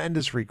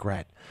tremendous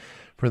regret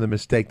for the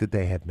mistake that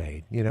they had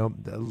made. You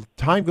know,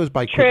 time goes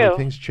by quickly,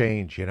 things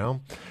change, you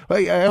know.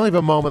 I only have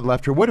a moment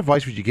left here. What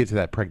advice would you give to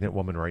that pregnant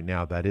woman right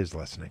now that is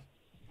listening?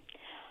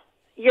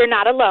 You're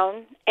not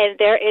alone, and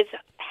there is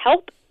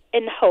help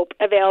and hope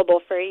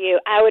available for you.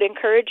 I would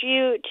encourage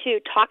you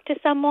to talk to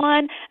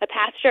someone, a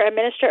pastor, a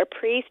minister, a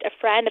priest, a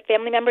friend, a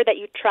family member that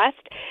you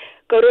trust.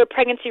 Go to a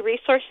pregnancy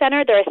resource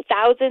center. There are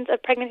thousands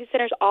of pregnancy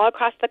centers all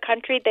across the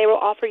country. They will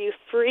offer you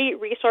free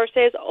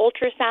resources,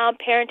 ultrasound,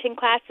 parenting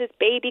classes,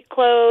 baby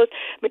clothes,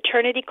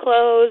 maternity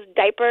clothes,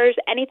 diapers,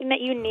 anything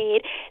that you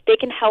need. They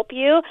can help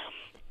you,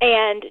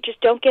 and just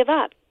don't give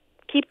up.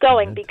 Keep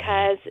going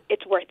because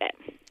it's worth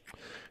it.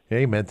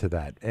 Amen to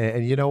that.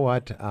 And you know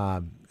what?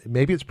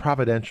 Maybe it's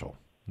providential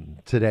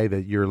today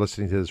that you're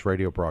listening to this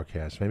radio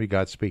broadcast. Maybe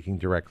God's speaking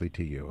directly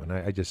to you. And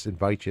I just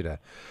invite you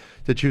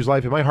to choose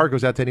life. And my heart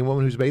goes out to any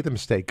woman who's made the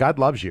mistake. God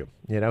loves you.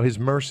 You know, his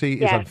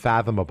mercy is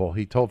unfathomable.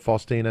 He told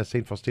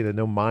St. Faustina,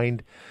 no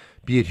mind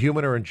be it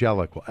human or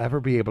angelic, will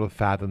ever be able to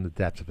fathom the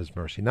depths of his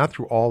mercy, not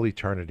through all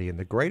eternity. And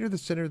the greater the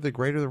sinner, the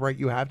greater the right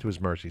you have to his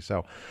mercy.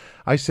 So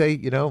I say,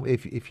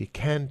 if you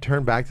can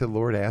turn back to the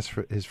Lord, ask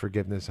for his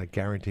forgiveness, I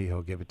guarantee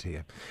he'll give it to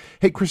you.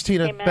 Hey,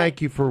 Christina, Amen.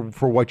 Thank you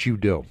for what you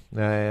do.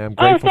 I'm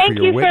grateful for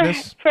your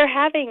witness. For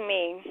having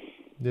me.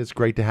 It's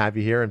great to have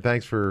you here, and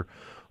thanks for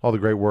all the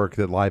great work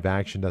that Live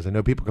Action does. I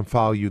know people can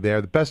follow you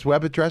there. The best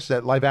web address is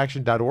at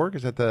liveaction.org.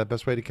 Is that the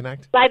best way to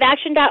connect?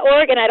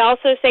 Liveaction.org, and I'd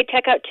also say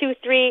check out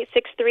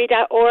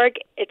 2363.org.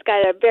 It's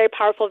got a very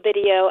powerful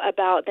video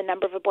about the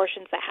number of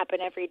abortions that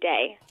happen every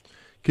day.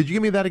 Could you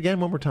give me that again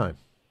one more time?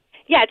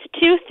 Yeah, it's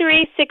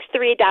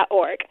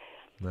 2363.org.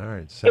 All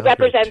right. It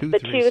represents the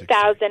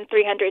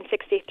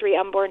 2,363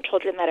 unborn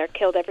children that are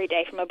killed every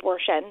day from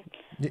abortion.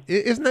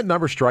 Isn't that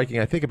number striking?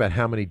 I think about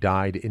how many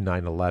died in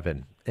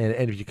 9/11.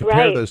 And if you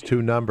compare those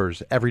two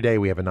numbers, every day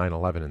we have a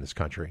 9/11 in this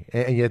country.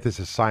 And yet this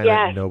is silent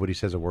and nobody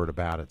says a word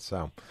about it.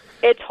 So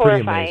it's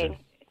horrifying.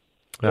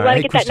 We want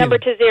to get that number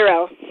to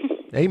zero.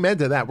 Amen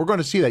to that. We're going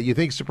to see that. You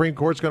think Supreme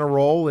Court's going to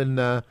roll in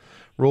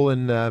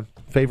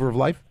favor of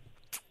life?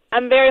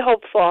 I'm very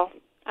hopeful.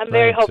 I'm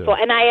very hopeful.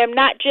 And I am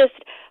not just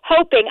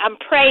hoping, I'm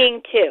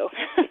praying too.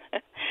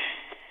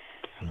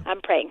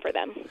 I'm praying for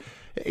them.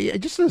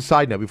 Just as a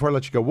side note, before I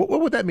let you go,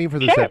 what would that mean for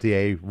this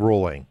FDA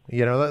ruling?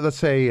 Let's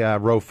say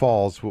Roe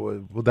falls.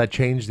 Will that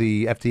change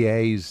the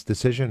FDA's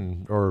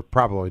decision, or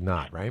probably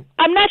not, right?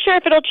 I'm not sure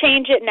if it'll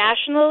change it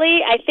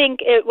nationally. I think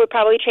it would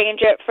probably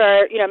change it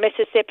for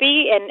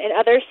Mississippi and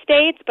other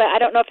states, but I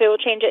don't know if it will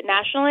change it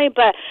nationally.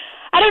 But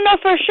I don't know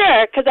for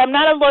sure because I'm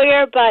not a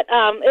lawyer, but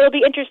it'll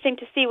be interesting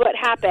to see what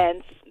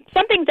happens.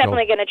 Something's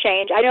definitely going to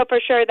change. I know for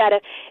sure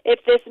that if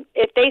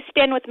they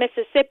stand with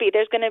Mississippi,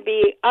 there's going to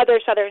be other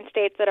southern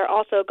states that are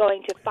also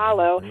going to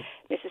follow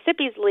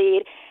Mississippi's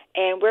lead,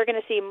 and we're going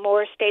to see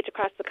more states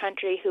across the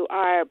country who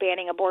are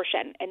banning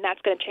abortion, and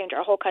that's going to change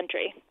our whole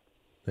country.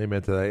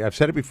 Amen to that. I've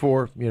said it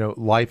before,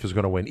 life is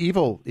going to win.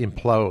 Evil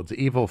implodes.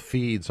 Evil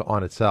feeds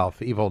on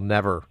itself. Evil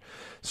never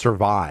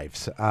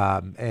survives.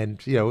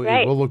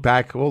 We'll look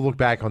back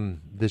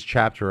on this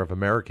chapter of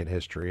American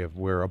history of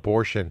where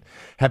abortion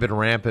had been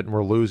rampant and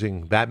we're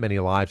losing that many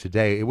lives a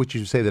day. Which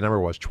you say the number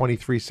was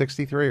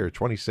 2363 or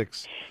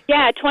 26?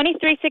 Yeah,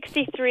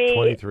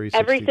 2363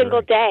 every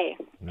single day.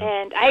 Yeah.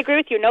 And I agree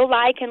with you. No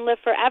lie can live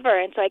forever.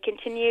 And so I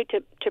continue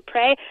to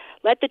pray,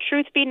 let the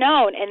truth be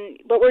known. And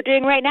what we're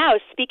doing right now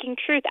is speaking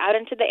truth out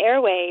into the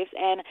airwaves,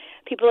 and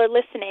people are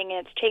listening,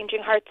 and it's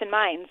changing hearts and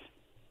minds.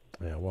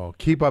 Yeah, well,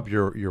 keep up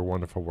your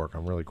wonderful work.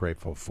 I'm really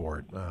grateful for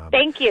it.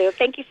 Thank you.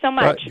 Thank you so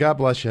much. God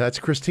bless you. That's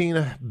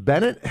Christina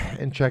Bennett,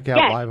 and check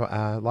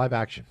out Live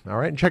Action. All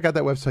right, and check out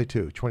that website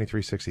too,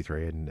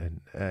 2363.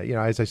 And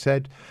as I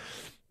said,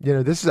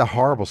 this is a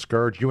horrible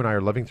scourge you and I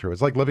are living through.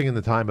 It's like living in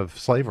the time of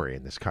slavery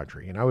in this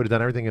country. And I would have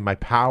done everything in my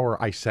power,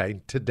 I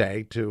say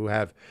today, to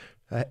have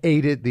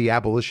aided the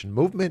abolition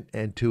movement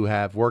and to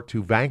have worked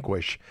to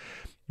vanquish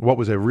what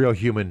was a real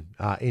human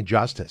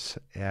injustice,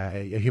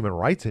 a human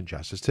rights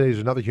injustice. Today, there's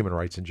another human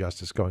rights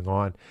injustice going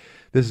on.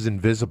 This is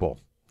invisible,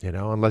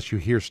 unless you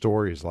hear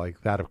stories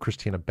like that of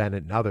Christina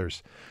Bennett and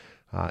others.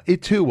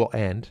 It too will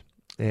end,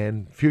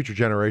 and future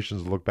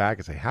generations will look back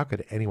and say, how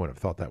could anyone have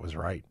thought that was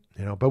right?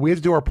 But we have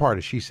to do our part,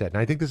 as she said,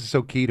 and I think this is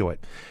so key to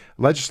it.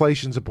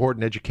 Legislation's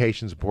important,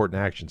 education's important,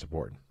 action's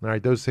important. All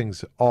right, those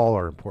things all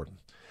are important.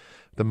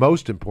 The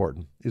most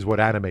important is what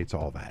animates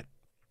all that,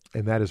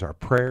 and that is our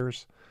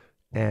prayers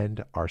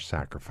and our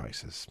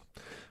sacrifices.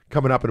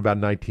 Coming up in about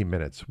 19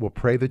 minutes, we'll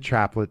pray the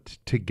chaplet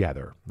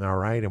together, all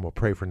right? And we'll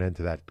pray for an end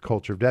to that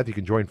culture of death. You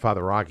can join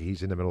Father Rocky.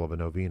 He's in the middle of a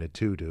novena,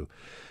 too, to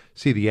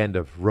see the end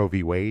of Roe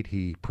v. Wade.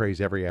 He prays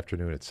every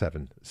afternoon at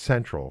 7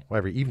 Central,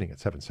 every evening at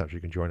 7 Central.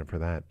 You can join him for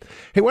that.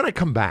 Hey, when I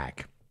come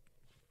back,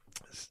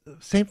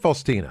 St.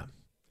 Faustina,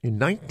 in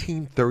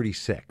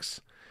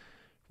 1936,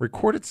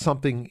 recorded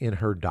something in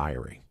her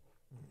diary.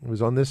 It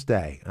was on this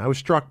day. I was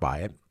struck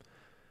by it.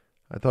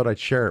 I thought I'd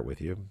share it with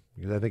you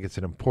because I think it's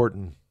an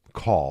important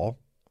call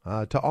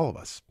to all of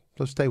us.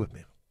 So stay with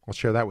me. I'll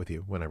share that with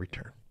you when I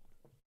return.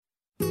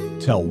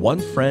 Tell one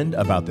friend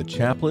about the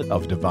Chaplet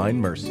of Divine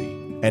Mercy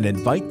and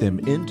invite them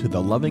into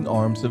the loving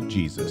arms of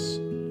Jesus.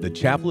 The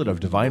Chaplet of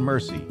Divine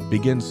Mercy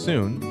begins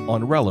soon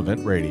on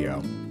Relevant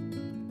Radio.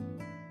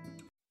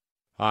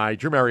 Hi,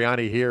 Drew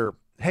Mariani here.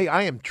 Hey,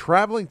 I am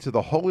traveling to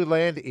the Holy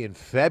Land in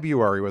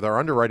February with our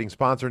underwriting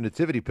sponsor,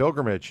 Nativity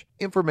Pilgrimage.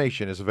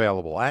 Information is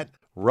available at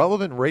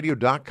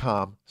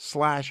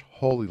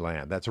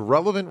relevantradio.com/Holyland. That's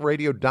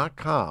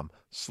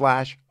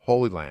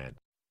relevantradio.com/Holyland.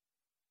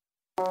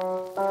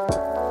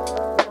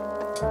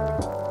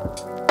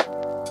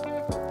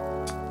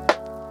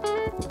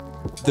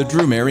 The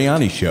Drew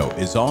Mariani Show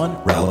is on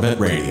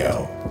Relevant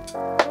Radio.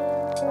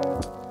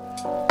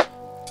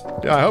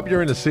 Yeah, I hope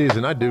you're in the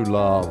season. I do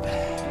love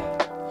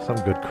some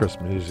good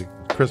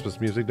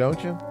Christmas music,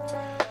 don't you?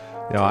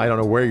 I don't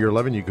know where you're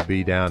living. You could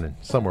be down in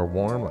somewhere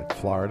warm like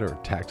Florida or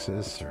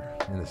Texas or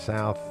in the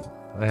South.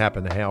 I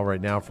happen to hail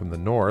right now from the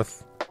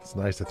North. It's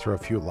nice to throw a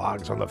few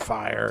logs on the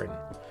fire and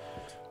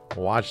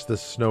watch the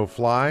snow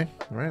fly.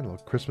 All right, a little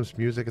Christmas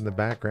music in the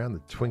background,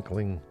 the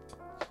twinkling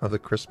of the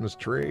Christmas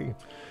tree.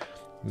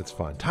 It's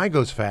fun. Time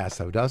goes fast,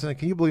 though, doesn't it?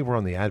 Can you believe we're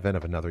on the advent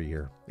of another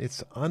year?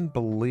 It's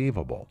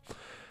unbelievable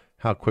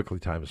how quickly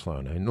time has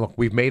flown. And look,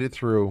 we've made it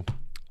through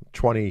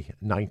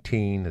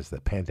 2019 as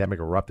the pandemic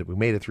erupted. We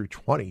made it through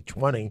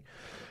 2020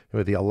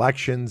 with the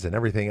elections and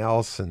everything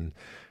else. And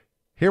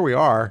here we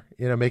are,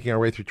 making our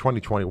way through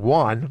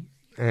 2021.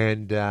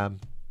 And,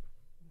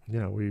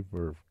 we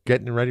were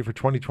getting ready for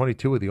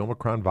 2022 with the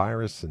Omicron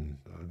virus and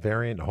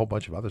variant and a whole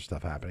bunch of other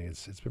stuff happening.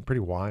 It's been pretty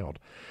wild.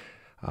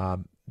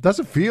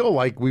 Doesn't feel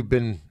like we've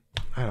been,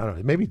 I don't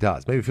know, maybe it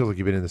does. Maybe it feels like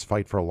you've been in this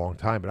fight for a long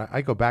time. But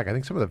I go back, I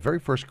think some of the very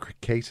first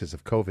cases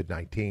of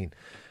COVID-19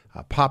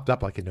 popped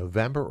up like in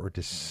November or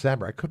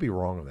December. I could be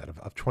wrong on that,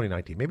 of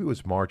 2019. Maybe it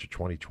was March of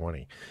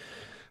 2020.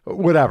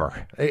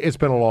 Whatever. It's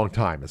been a long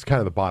time. It's kind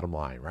of the bottom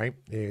line, right?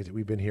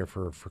 We've been here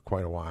for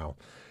quite a while.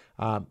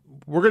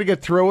 We're going to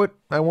get through it.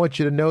 I want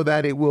you to know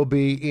that it will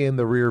be in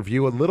the rear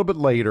view a little bit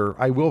later.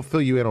 I will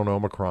fill you in on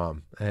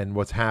Omicron and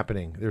what's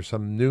happening. There's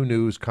some new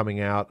news coming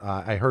out.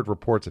 I heard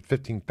reports that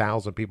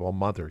 15,000 people a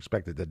month are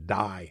expected to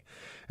die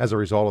as a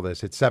result of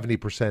this. It's 70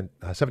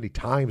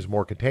 times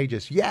more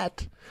contagious.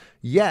 Yet,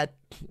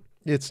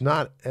 it's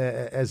not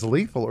as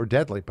lethal or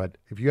deadly. But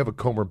if you have a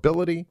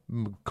comorbidity,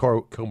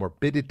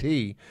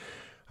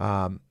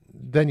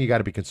 then you got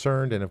to be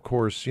concerned. And of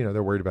course,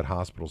 they're worried about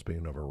hospitals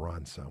being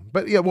overrun. So,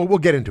 but yeah, we'll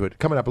get into it.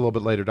 Coming up a little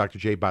bit later, Dr.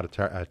 Jay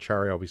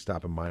Bhattacharya will be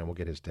stopping by and we'll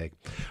get his take.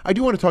 I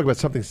do want to talk about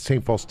something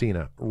St.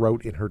 Faustina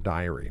wrote in her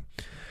diary.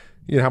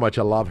 You know how much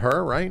I love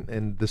her, right?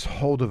 And this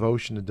whole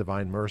devotion to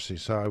divine mercy.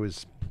 So I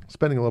was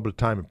spending a little bit of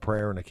time in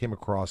prayer and I came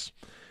across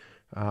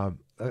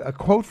a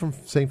quote from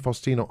St.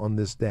 Faustina on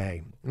this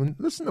day. And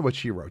listen to what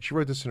she wrote. She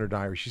wrote this in her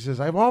diary. She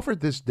says, "I've offered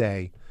this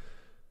day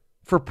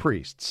for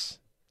priests,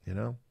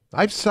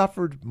 I've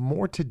suffered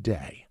more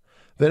today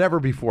than ever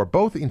before,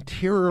 both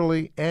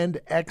interiorly and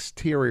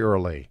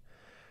exteriorly.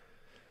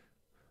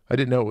 I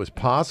didn't know it was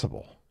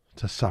possible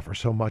to suffer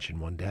so much in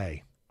one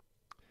day.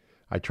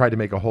 I tried to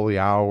make a holy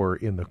hour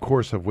in the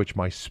course of which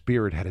my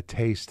spirit had a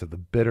taste of the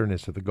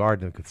bitterness of the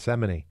Garden of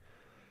Gethsemane.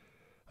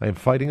 I am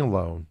fighting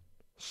alone,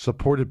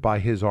 supported by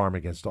his arm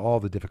against all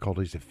the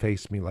difficulties that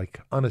face me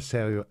like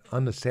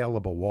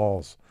unassailable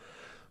walls.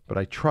 But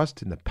I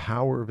trust in the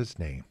power of his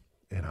name,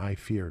 and I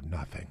fear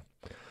nothing."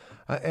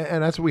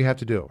 And that's what we have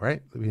to do,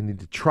 right? We need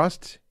to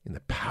trust in the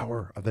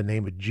power of the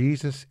name of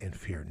Jesus and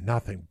fear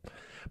nothing.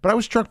 But I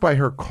was struck by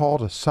her call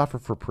to suffer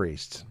for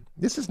priests.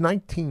 This is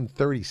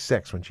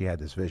 1936 when she had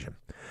this vision.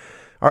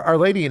 Our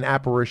Lady in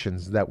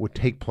apparitions that would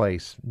take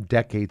place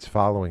decades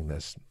following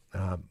this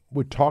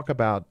would talk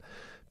about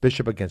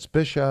bishop against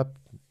bishop,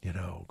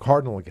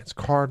 cardinal against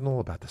cardinal,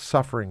 about the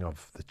suffering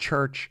of the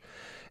church.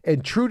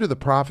 And true to the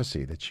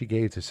prophecy that she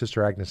gave to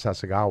Sister Agnes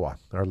Sasagawa,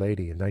 Our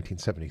Lady, in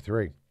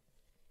 1973,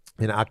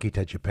 in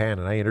Akita, Japan,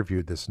 and I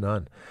interviewed this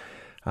nun.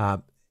 I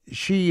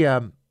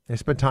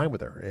spent time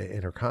with her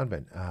in her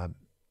convent.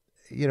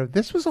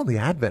 This was on the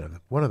advent of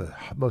one of the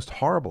most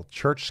horrible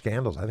church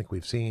scandals I think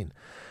we've seen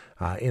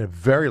in a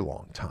very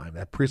long time.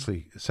 That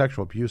priestly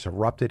sexual abuse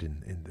erupted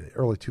in the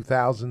early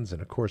 2000s,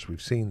 and of course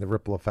we've seen the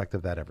ripple effect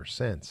of that ever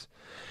since.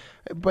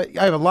 But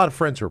I have a lot of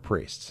friends who are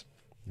priests,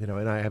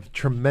 and I have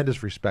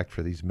tremendous respect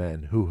for these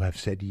men who have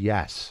said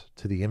yes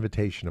to the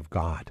invitation of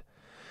God.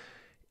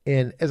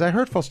 And as I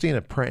heard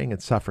Faustina praying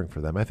and suffering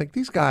for them, I think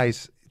these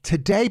guys,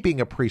 today being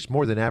a priest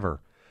more than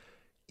ever,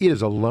 it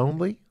is a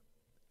lonely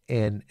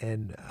and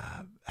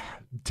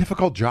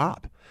difficult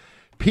job.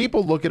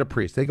 People look at a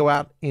priest. They go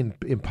out in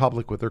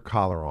public with their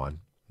collar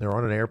on. They're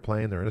on an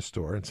airplane. They're in a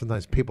store. And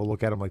sometimes people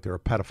look at them like they're a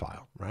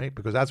pedophile, right?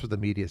 Because that's what the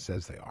media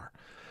says they are,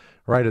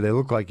 right? Or they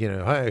look like,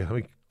 hey, let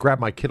me grab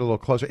my kid a little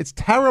closer. It's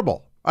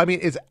terrible. I mean,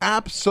 it's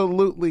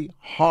absolutely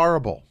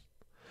horrible.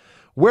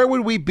 Where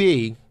would we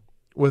be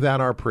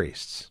without our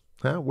priests?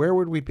 Where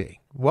would we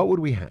be? What would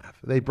we have?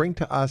 They bring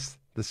to us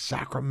the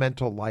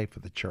sacramental life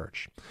of the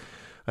church.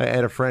 I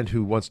had a friend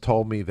who once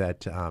told me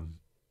that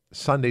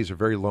Sundays are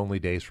very lonely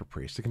days for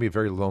priests. It can be a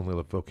very lonely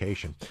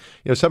vocation.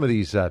 Some of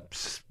these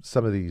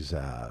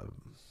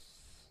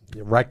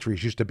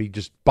rectories used to be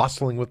just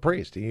bustling with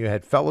priests. You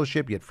had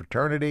fellowship, you had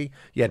fraternity,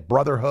 you had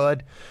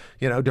brotherhood.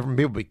 Different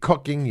people would be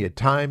cooking. You had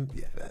time.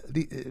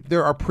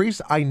 There are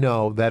priests I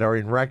know that are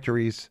in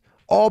rectories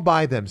all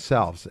by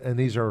themselves, and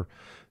these are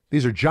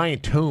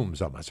giant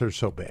tombs almost. They're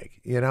so big.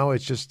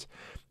 It's just,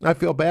 I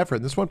feel bad for it.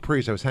 And this one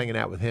priest, I was hanging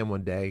out with him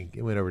one day.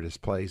 He went over to this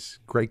place,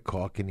 great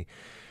cook, and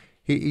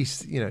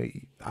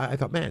I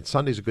thought, man,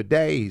 Sunday's a good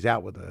day. He's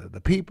out with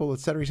the people,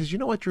 etc. He says, "You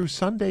know what, Drew?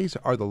 Sundays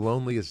are the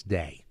loneliest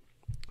day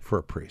for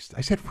a priest."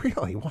 I said,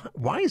 "Really?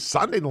 Why is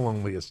Sunday the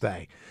loneliest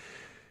day?"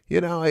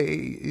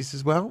 He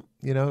says, "Well,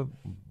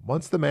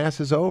 once the Mass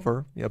is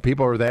over,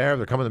 people are there,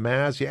 they're coming to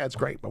Mass. Yeah, it's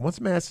great. But once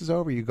Mass is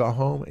over, you go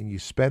home and you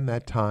spend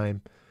that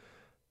time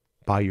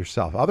by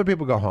yourself. Other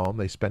people go home,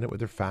 they spend it with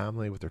their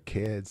family, with their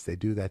kids, they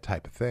do that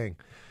type of thing.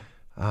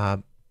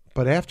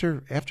 But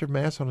after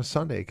Mass on a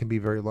Sunday, it can be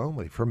very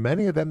lonely. For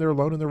many of them, they're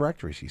alone in the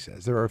rectories," he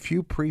says. There are a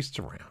few priests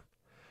around.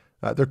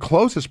 Their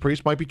closest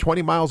priest might be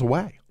 20 miles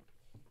away.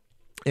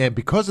 And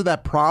because of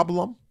that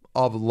problem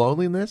of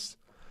loneliness,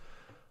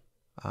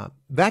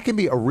 that can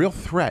be a real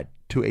threat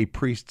to a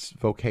priest's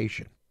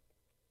vocation.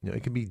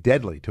 It can be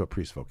deadly to a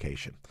priest's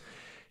vocation.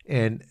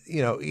 And,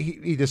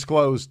 he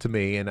disclosed to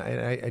me, and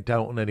I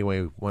don't in any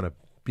way want to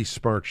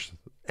besmirch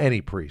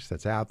any priest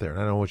that's out there,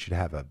 and I don't want you to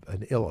have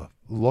an ill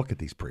look at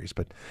these priests,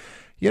 but,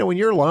 when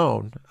you're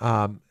alone,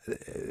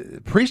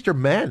 priests are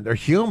men. They're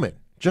human,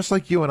 just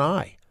like you and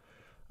I.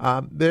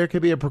 There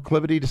could be a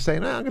proclivity to say,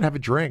 no, I'm going to have a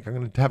drink. I'm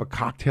going to have a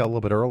cocktail a little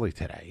bit early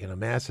today.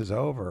 Mass is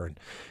over. And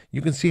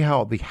you can see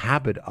how the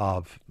habit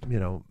of,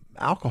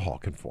 alcohol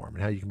can form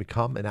and how you can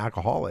become an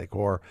alcoholic.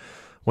 Or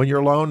when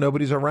you're alone,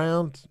 nobody's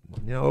around,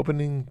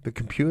 opening the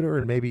computer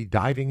and maybe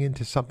diving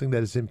into something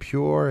that is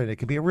impure. And it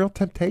can be a real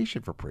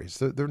temptation for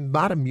priests. They're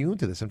not immune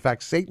to this. In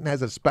fact, Satan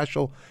has a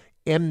special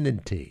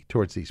enmity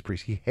towards these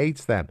priests. He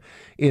hates them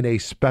in a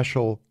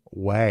special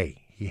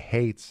way. He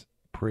hates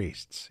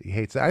priests. He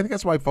hates that. I think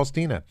that's why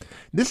Faustina,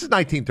 this is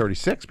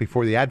 1936,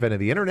 before the advent of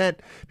the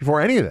internet, before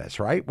any of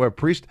this, right? Where a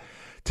priest,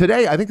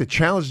 today, I think the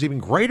challenge is even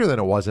greater than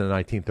it was in the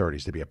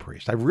 1930s to be a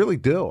priest. I really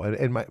do.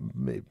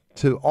 And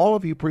to all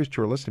of you priests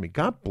who are listening to me,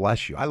 God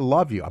bless you. I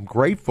love you. I'm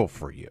grateful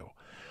for you.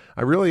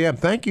 I really am.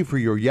 Thank you for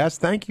your yes.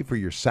 Thank you for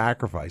your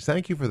sacrifice.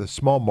 Thank you for the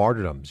small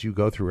martyrdoms you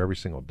go through every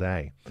single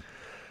day.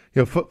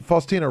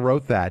 Faustina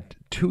wrote that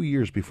 2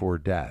 years before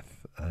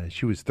death.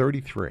 She was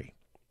 33.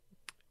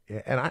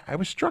 And I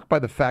was struck by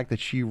the fact that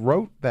she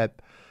wrote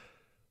that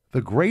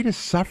the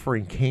greatest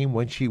suffering came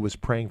when she was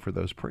praying for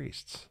those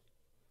priests.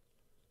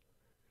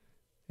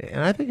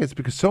 And I think it's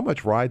because so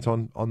much rides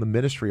on the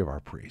ministry of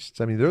our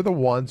priests. I mean, they're the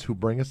ones who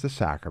bring us the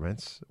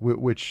sacraments,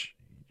 which,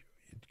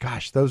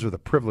 gosh, those are the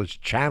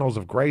privileged channels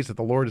of grace that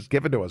the Lord has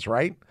given to us,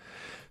 right?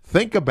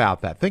 Think about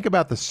that. Think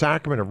about the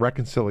sacrament of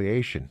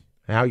reconciliation,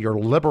 and how you're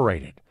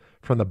liberated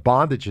from the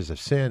bondages of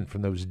sin,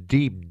 from those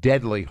deep,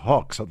 deadly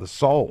hooks of the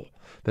soul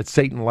that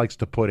Satan likes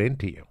to put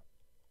into you.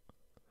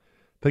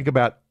 Think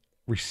about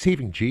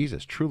receiving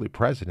Jesus truly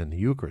present in the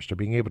Eucharist, or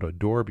being able to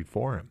adore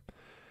before him.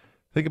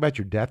 Think about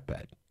your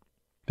deathbed.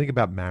 Think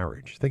about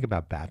marriage. Think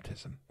about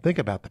baptism. Think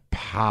about the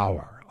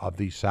power of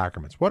these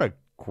sacraments. What a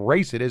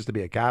grace it is to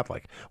be a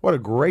Catholic. What a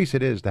grace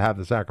it is to have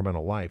the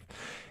sacramental life.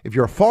 If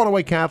you're a fallen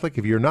away Catholic,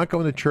 if you're not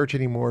going to church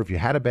anymore, if you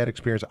had a bad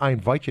experience, I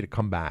invite you to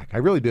come back. I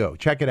really do.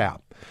 Check it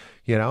out.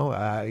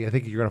 I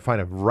think you're going to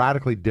find a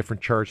radically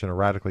different church and a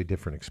radically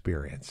different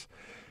experience.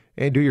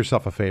 And do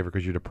yourself a favor,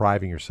 because you're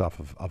depriving yourself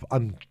of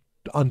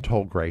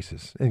untold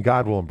graces. And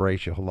God will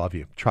embrace you. He'll love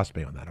you. Trust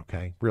me on that,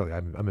 okay? Really,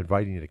 I'm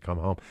inviting you to come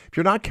home. If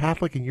you're not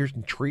Catholic and you're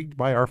intrigued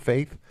by our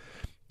faith,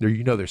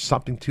 there's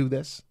something to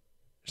this,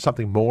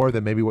 something more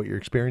than maybe what you're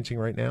experiencing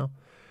right now,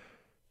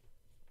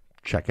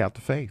 check out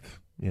the faith.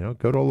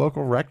 Go to a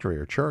local rectory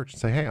or church and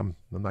say, hey, I'm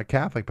not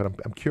Catholic, but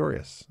I'm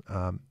curious.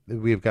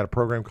 We've got a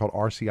program called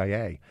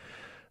RCIA,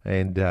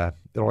 and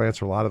it'll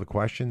answer a lot of the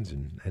questions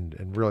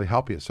and really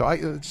help you. So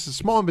it's a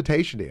small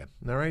invitation to you,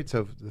 all right?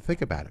 So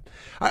think about it.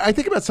 I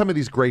think about some of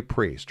these great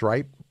priests,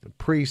 right?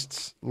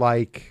 Priests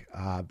like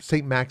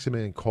St.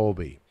 Maximilian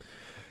Kolbe,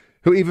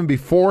 who even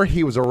before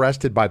he was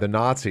arrested by the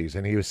Nazis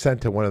and he was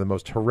sent to one of the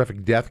most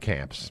horrific death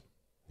camps,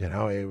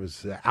 it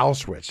was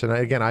Auschwitz. And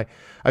again,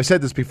 I've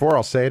said this before,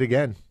 I'll say it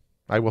again.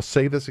 I will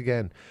say this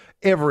again.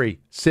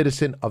 Every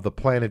citizen of the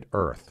planet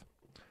Earth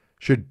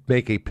should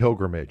make a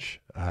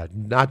pilgrimage,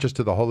 not just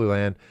to the Holy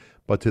Land,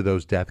 but to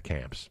those death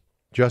camps,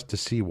 just to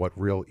see what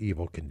real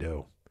evil can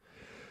do.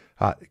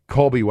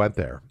 Kolbe went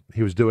there.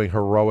 He was doing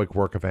heroic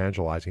work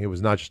evangelizing. He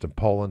was not just in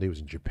Poland, he was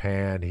in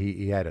Japan.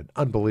 He had an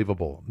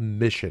unbelievable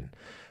mission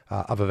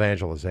of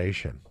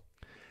evangelization.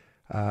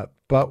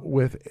 But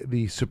with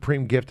the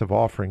supreme gift of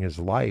offering his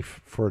life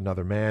for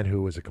another man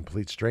who was a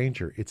complete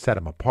stranger, it set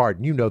him apart.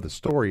 And you know the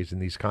stories in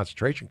these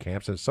concentration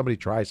camps. And if somebody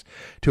tries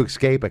to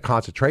escape a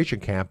concentration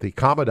camp, the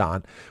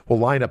commandant will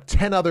line up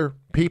 10 other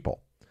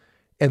people,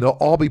 and they'll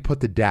all be put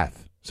to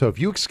death. So if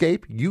you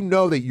escape, you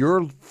know that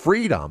your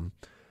freedom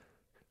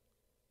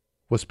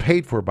was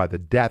paid for by the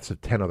deaths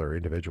of 10 other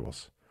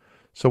individuals.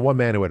 So one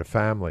man who had a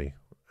family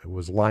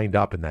was lined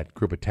up in that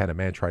group of 10. A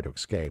man tried to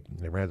escape, and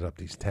they rounded up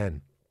these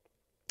 10.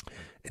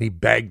 And he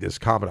begged this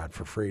commandant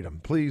for freedom.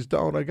 Please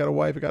don't. I got a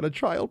wife. I got a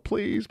child.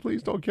 Please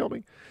don't kill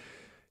me.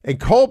 And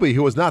Kolbe,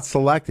 who was not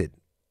selected,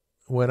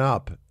 went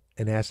up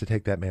and asked to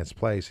take that man's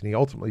place. And he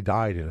ultimately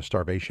died in a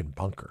starvation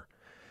bunker.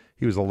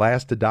 He was the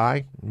last to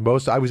die.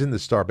 I was in the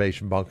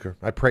starvation bunker.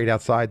 I prayed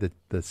outside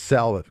the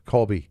cell that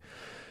Kolbe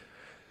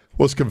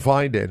was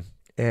confined in.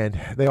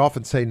 And they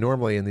often say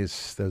normally in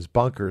those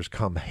bunkers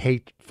come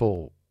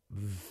hateful,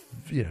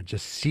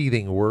 just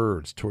seething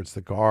words towards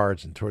the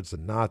guards and towards the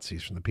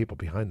Nazis from the people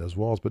behind those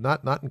walls, but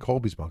not in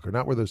Kolbe's bunker,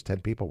 not where those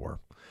 10 people were.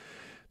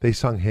 They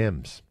sung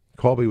hymns.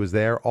 Kolbe was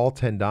there. All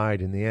 10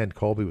 died. In the end,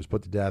 Kolbe was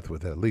put to death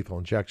with a lethal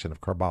injection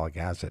of carbolic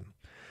acid.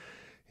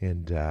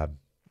 And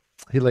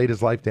he laid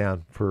his life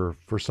down for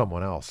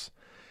someone else.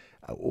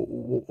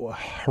 A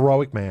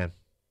heroic man,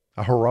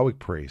 a heroic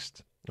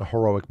priest, a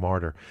heroic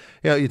martyr.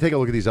 You take a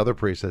look at these other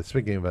priests.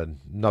 Speaking of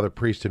another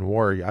priest in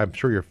war, I'm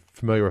sure you're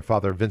familiar with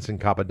Father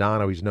Vincent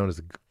Capodanno. He's known as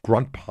the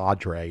Grunt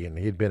Padre, and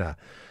he'd been a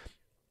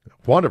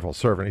Wonderful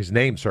servant. He's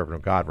named servant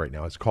of God right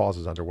now. His cause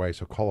is underway,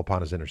 so call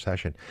upon his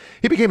intercession.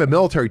 He became a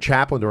military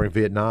chaplain during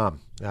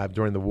Vietnam,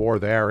 during the war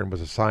there, and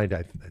was assigned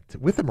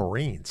with the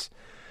Marines.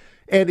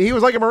 And he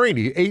was like a Marine.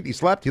 He ate, he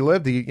slept, he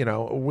lived,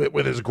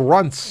 with his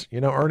grunts,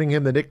 earning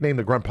him the nickname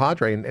the Grunt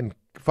Padre. And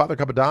Father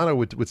Capodanno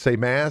would say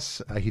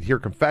Mass. He'd hear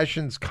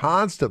confessions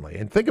constantly.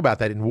 And think about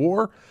that. In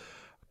war,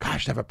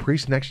 gosh, to have a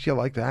priest next to you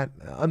like that,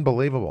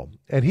 unbelievable.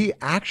 And he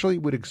actually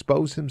would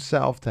expose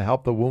himself to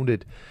help the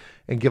wounded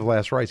and give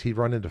last rites. He'd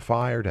run into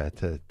fire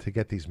to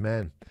get these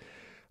men.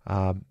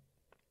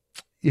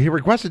 He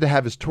requested to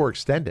have his tour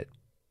extended,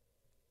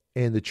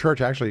 and the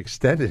church actually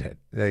extended it.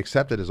 They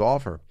accepted his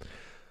offer.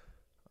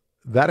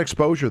 That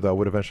exposure, though,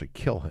 would eventually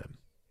kill him.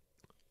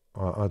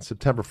 On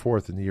September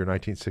 4th in the year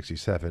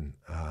 1967,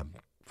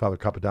 Father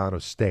Capodanno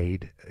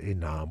stayed in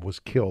Nam, was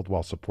killed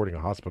while supporting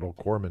a hospital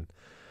corpsman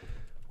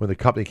when the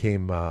company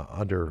came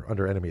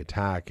under enemy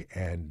attack.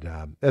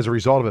 And as a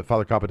result of it,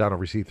 Father Capodanno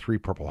received 3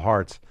 Purple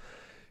Hearts,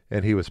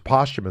 and he was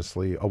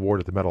posthumously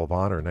awarded the Medal of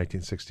Honor in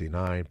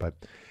 1969. But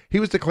he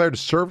was declared a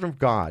servant of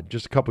God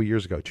just a couple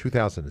years ago,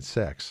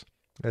 2006.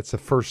 That's the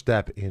first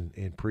step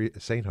in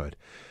sainthood.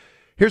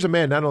 Here's a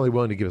man not only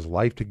willing to give his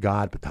life to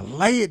God, but to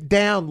lay it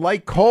down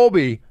like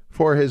Colby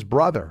for his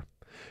brother.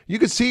 You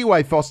can see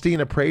why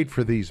Faustina prayed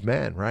for these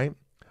men, right?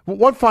 Well,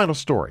 one final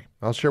story.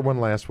 I'll share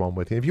one last one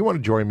with you. If you want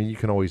to join me, you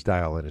can always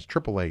dial in. It's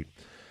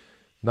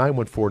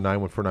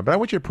 888-914-9149. But I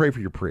want you to pray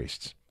for your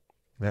priests.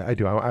 I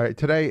do.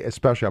 Today,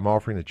 especially, I'm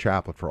offering the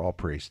chaplet for all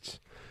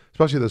priests,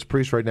 especially those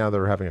priests right now that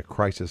are having a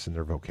crisis in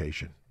their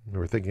vocation, who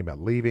are thinking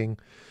about leaving,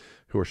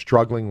 who are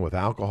struggling with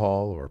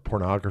alcohol or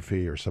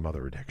pornography or some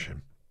other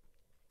addiction.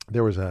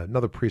 There was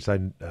another priest,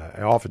 I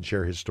often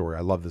share his story.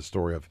 I love the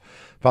story of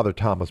Father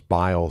Thomas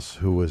Biles,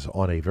 who was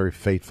on a very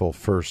faithful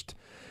first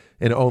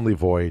and only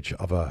voyage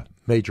of a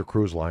major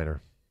cruise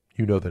liner.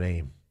 You know the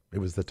name. It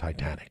was the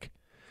Titanic.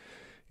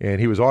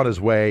 And he was on his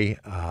way,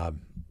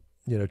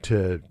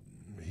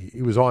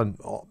 he was on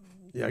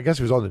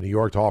to New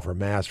York to offer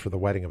Mass for the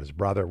wedding of his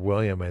brother,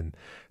 William. And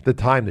at the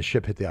time, the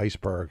ship hit the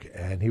iceberg,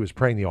 and he was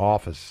praying the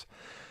office.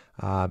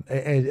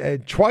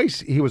 And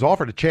twice he was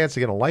offered a chance to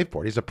get a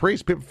lifeboat. He's a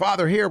priest.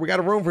 Father, here, we got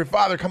a room for your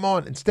father. Come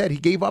on. Instead, he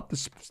gave up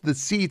the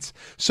seats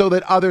so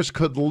that others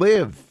could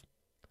live.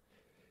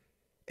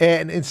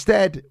 And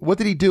instead, what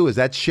did he do as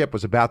that ship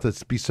was about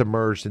to be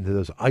submerged into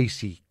those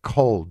icy,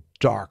 cold,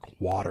 dark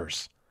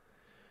waters?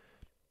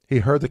 He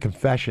heard the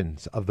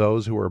confessions of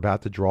those who were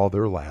about to draw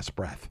their last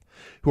breath,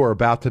 who are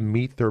about to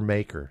meet their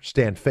Maker,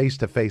 stand face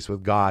to face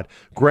with God,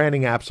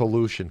 granting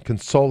absolution,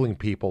 consoling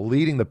people,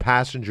 leading the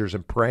passengers,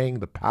 and praying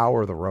the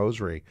power of the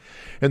rosary.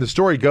 And the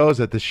story goes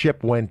that the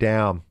ship went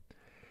down,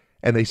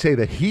 and they say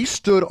that he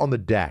stood on the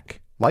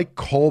deck, like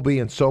Colby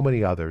and so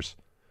many others,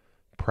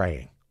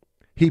 praying.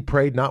 He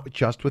prayed not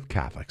just with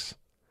Catholics,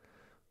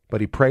 but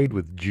he prayed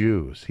with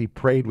Jews. He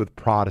prayed with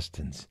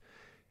Protestants.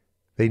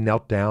 They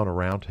knelt down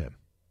around him.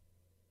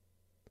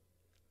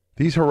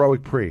 These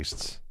heroic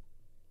priests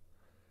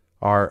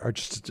are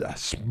just a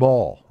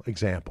small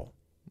example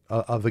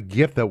of the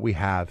gift that we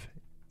have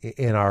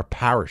in our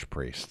parish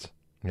priests,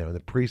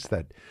 the priests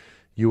that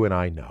you and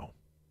I know,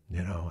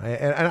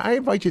 and I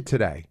invite you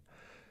today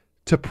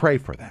to pray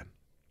for them.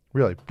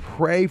 Really,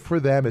 pray for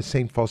them as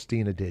St.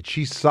 Faustina did.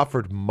 She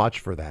suffered much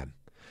for them.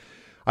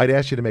 I'd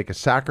ask you to make a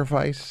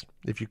sacrifice,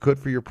 if you could,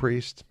 for your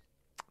priest.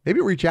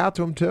 Maybe reach out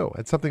to him, too.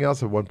 That's something else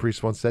that one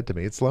priest once said to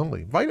me. It's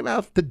lonely. Invite him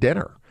out to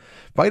dinner.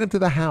 Invite him to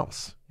the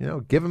house.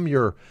 Give him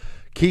your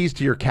keys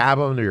to your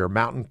cabin or your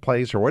mountain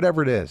place or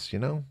whatever it is,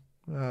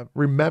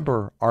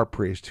 remember our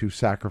priests who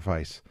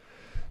sacrifice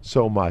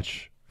so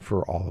much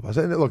for all of us.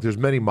 And look, there's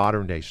many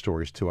modern day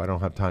stories too. I don't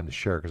have time to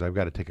share because I've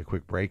got to take a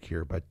quick break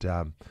here, but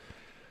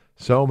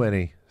so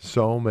many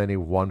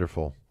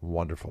wonderful,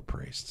 wonderful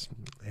priests.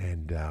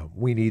 And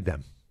we need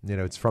them.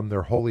 It's from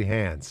their holy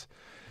hands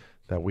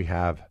that we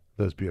have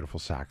those beautiful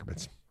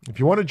sacraments. If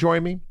you want to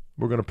join me,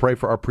 we're going to pray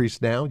for our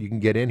priests now. You can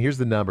get in. Here's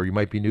the number. You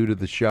might be new to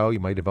the show. You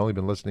might have only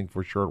been listening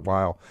for a short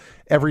while.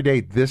 Every day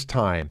this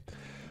time,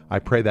 I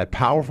pray that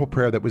powerful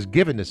prayer that was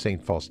given to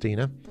St.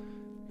 Faustina,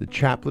 the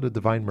Chaplet of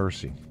Divine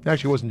Mercy.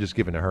 Actually, it wasn't just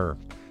given to her.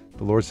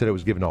 The Lord said it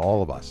was given to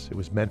all of us. It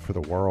was meant for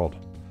the world.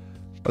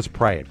 Let's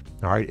pray it.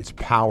 All right? It's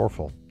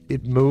powerful.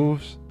 It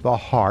moves the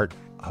heart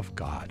of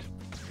God.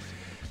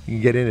 You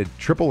can get in at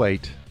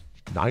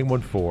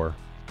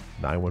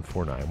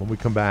 888-914-9149. When we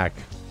come back,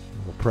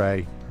 we'll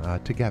pray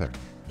together.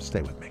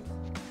 Stay with me.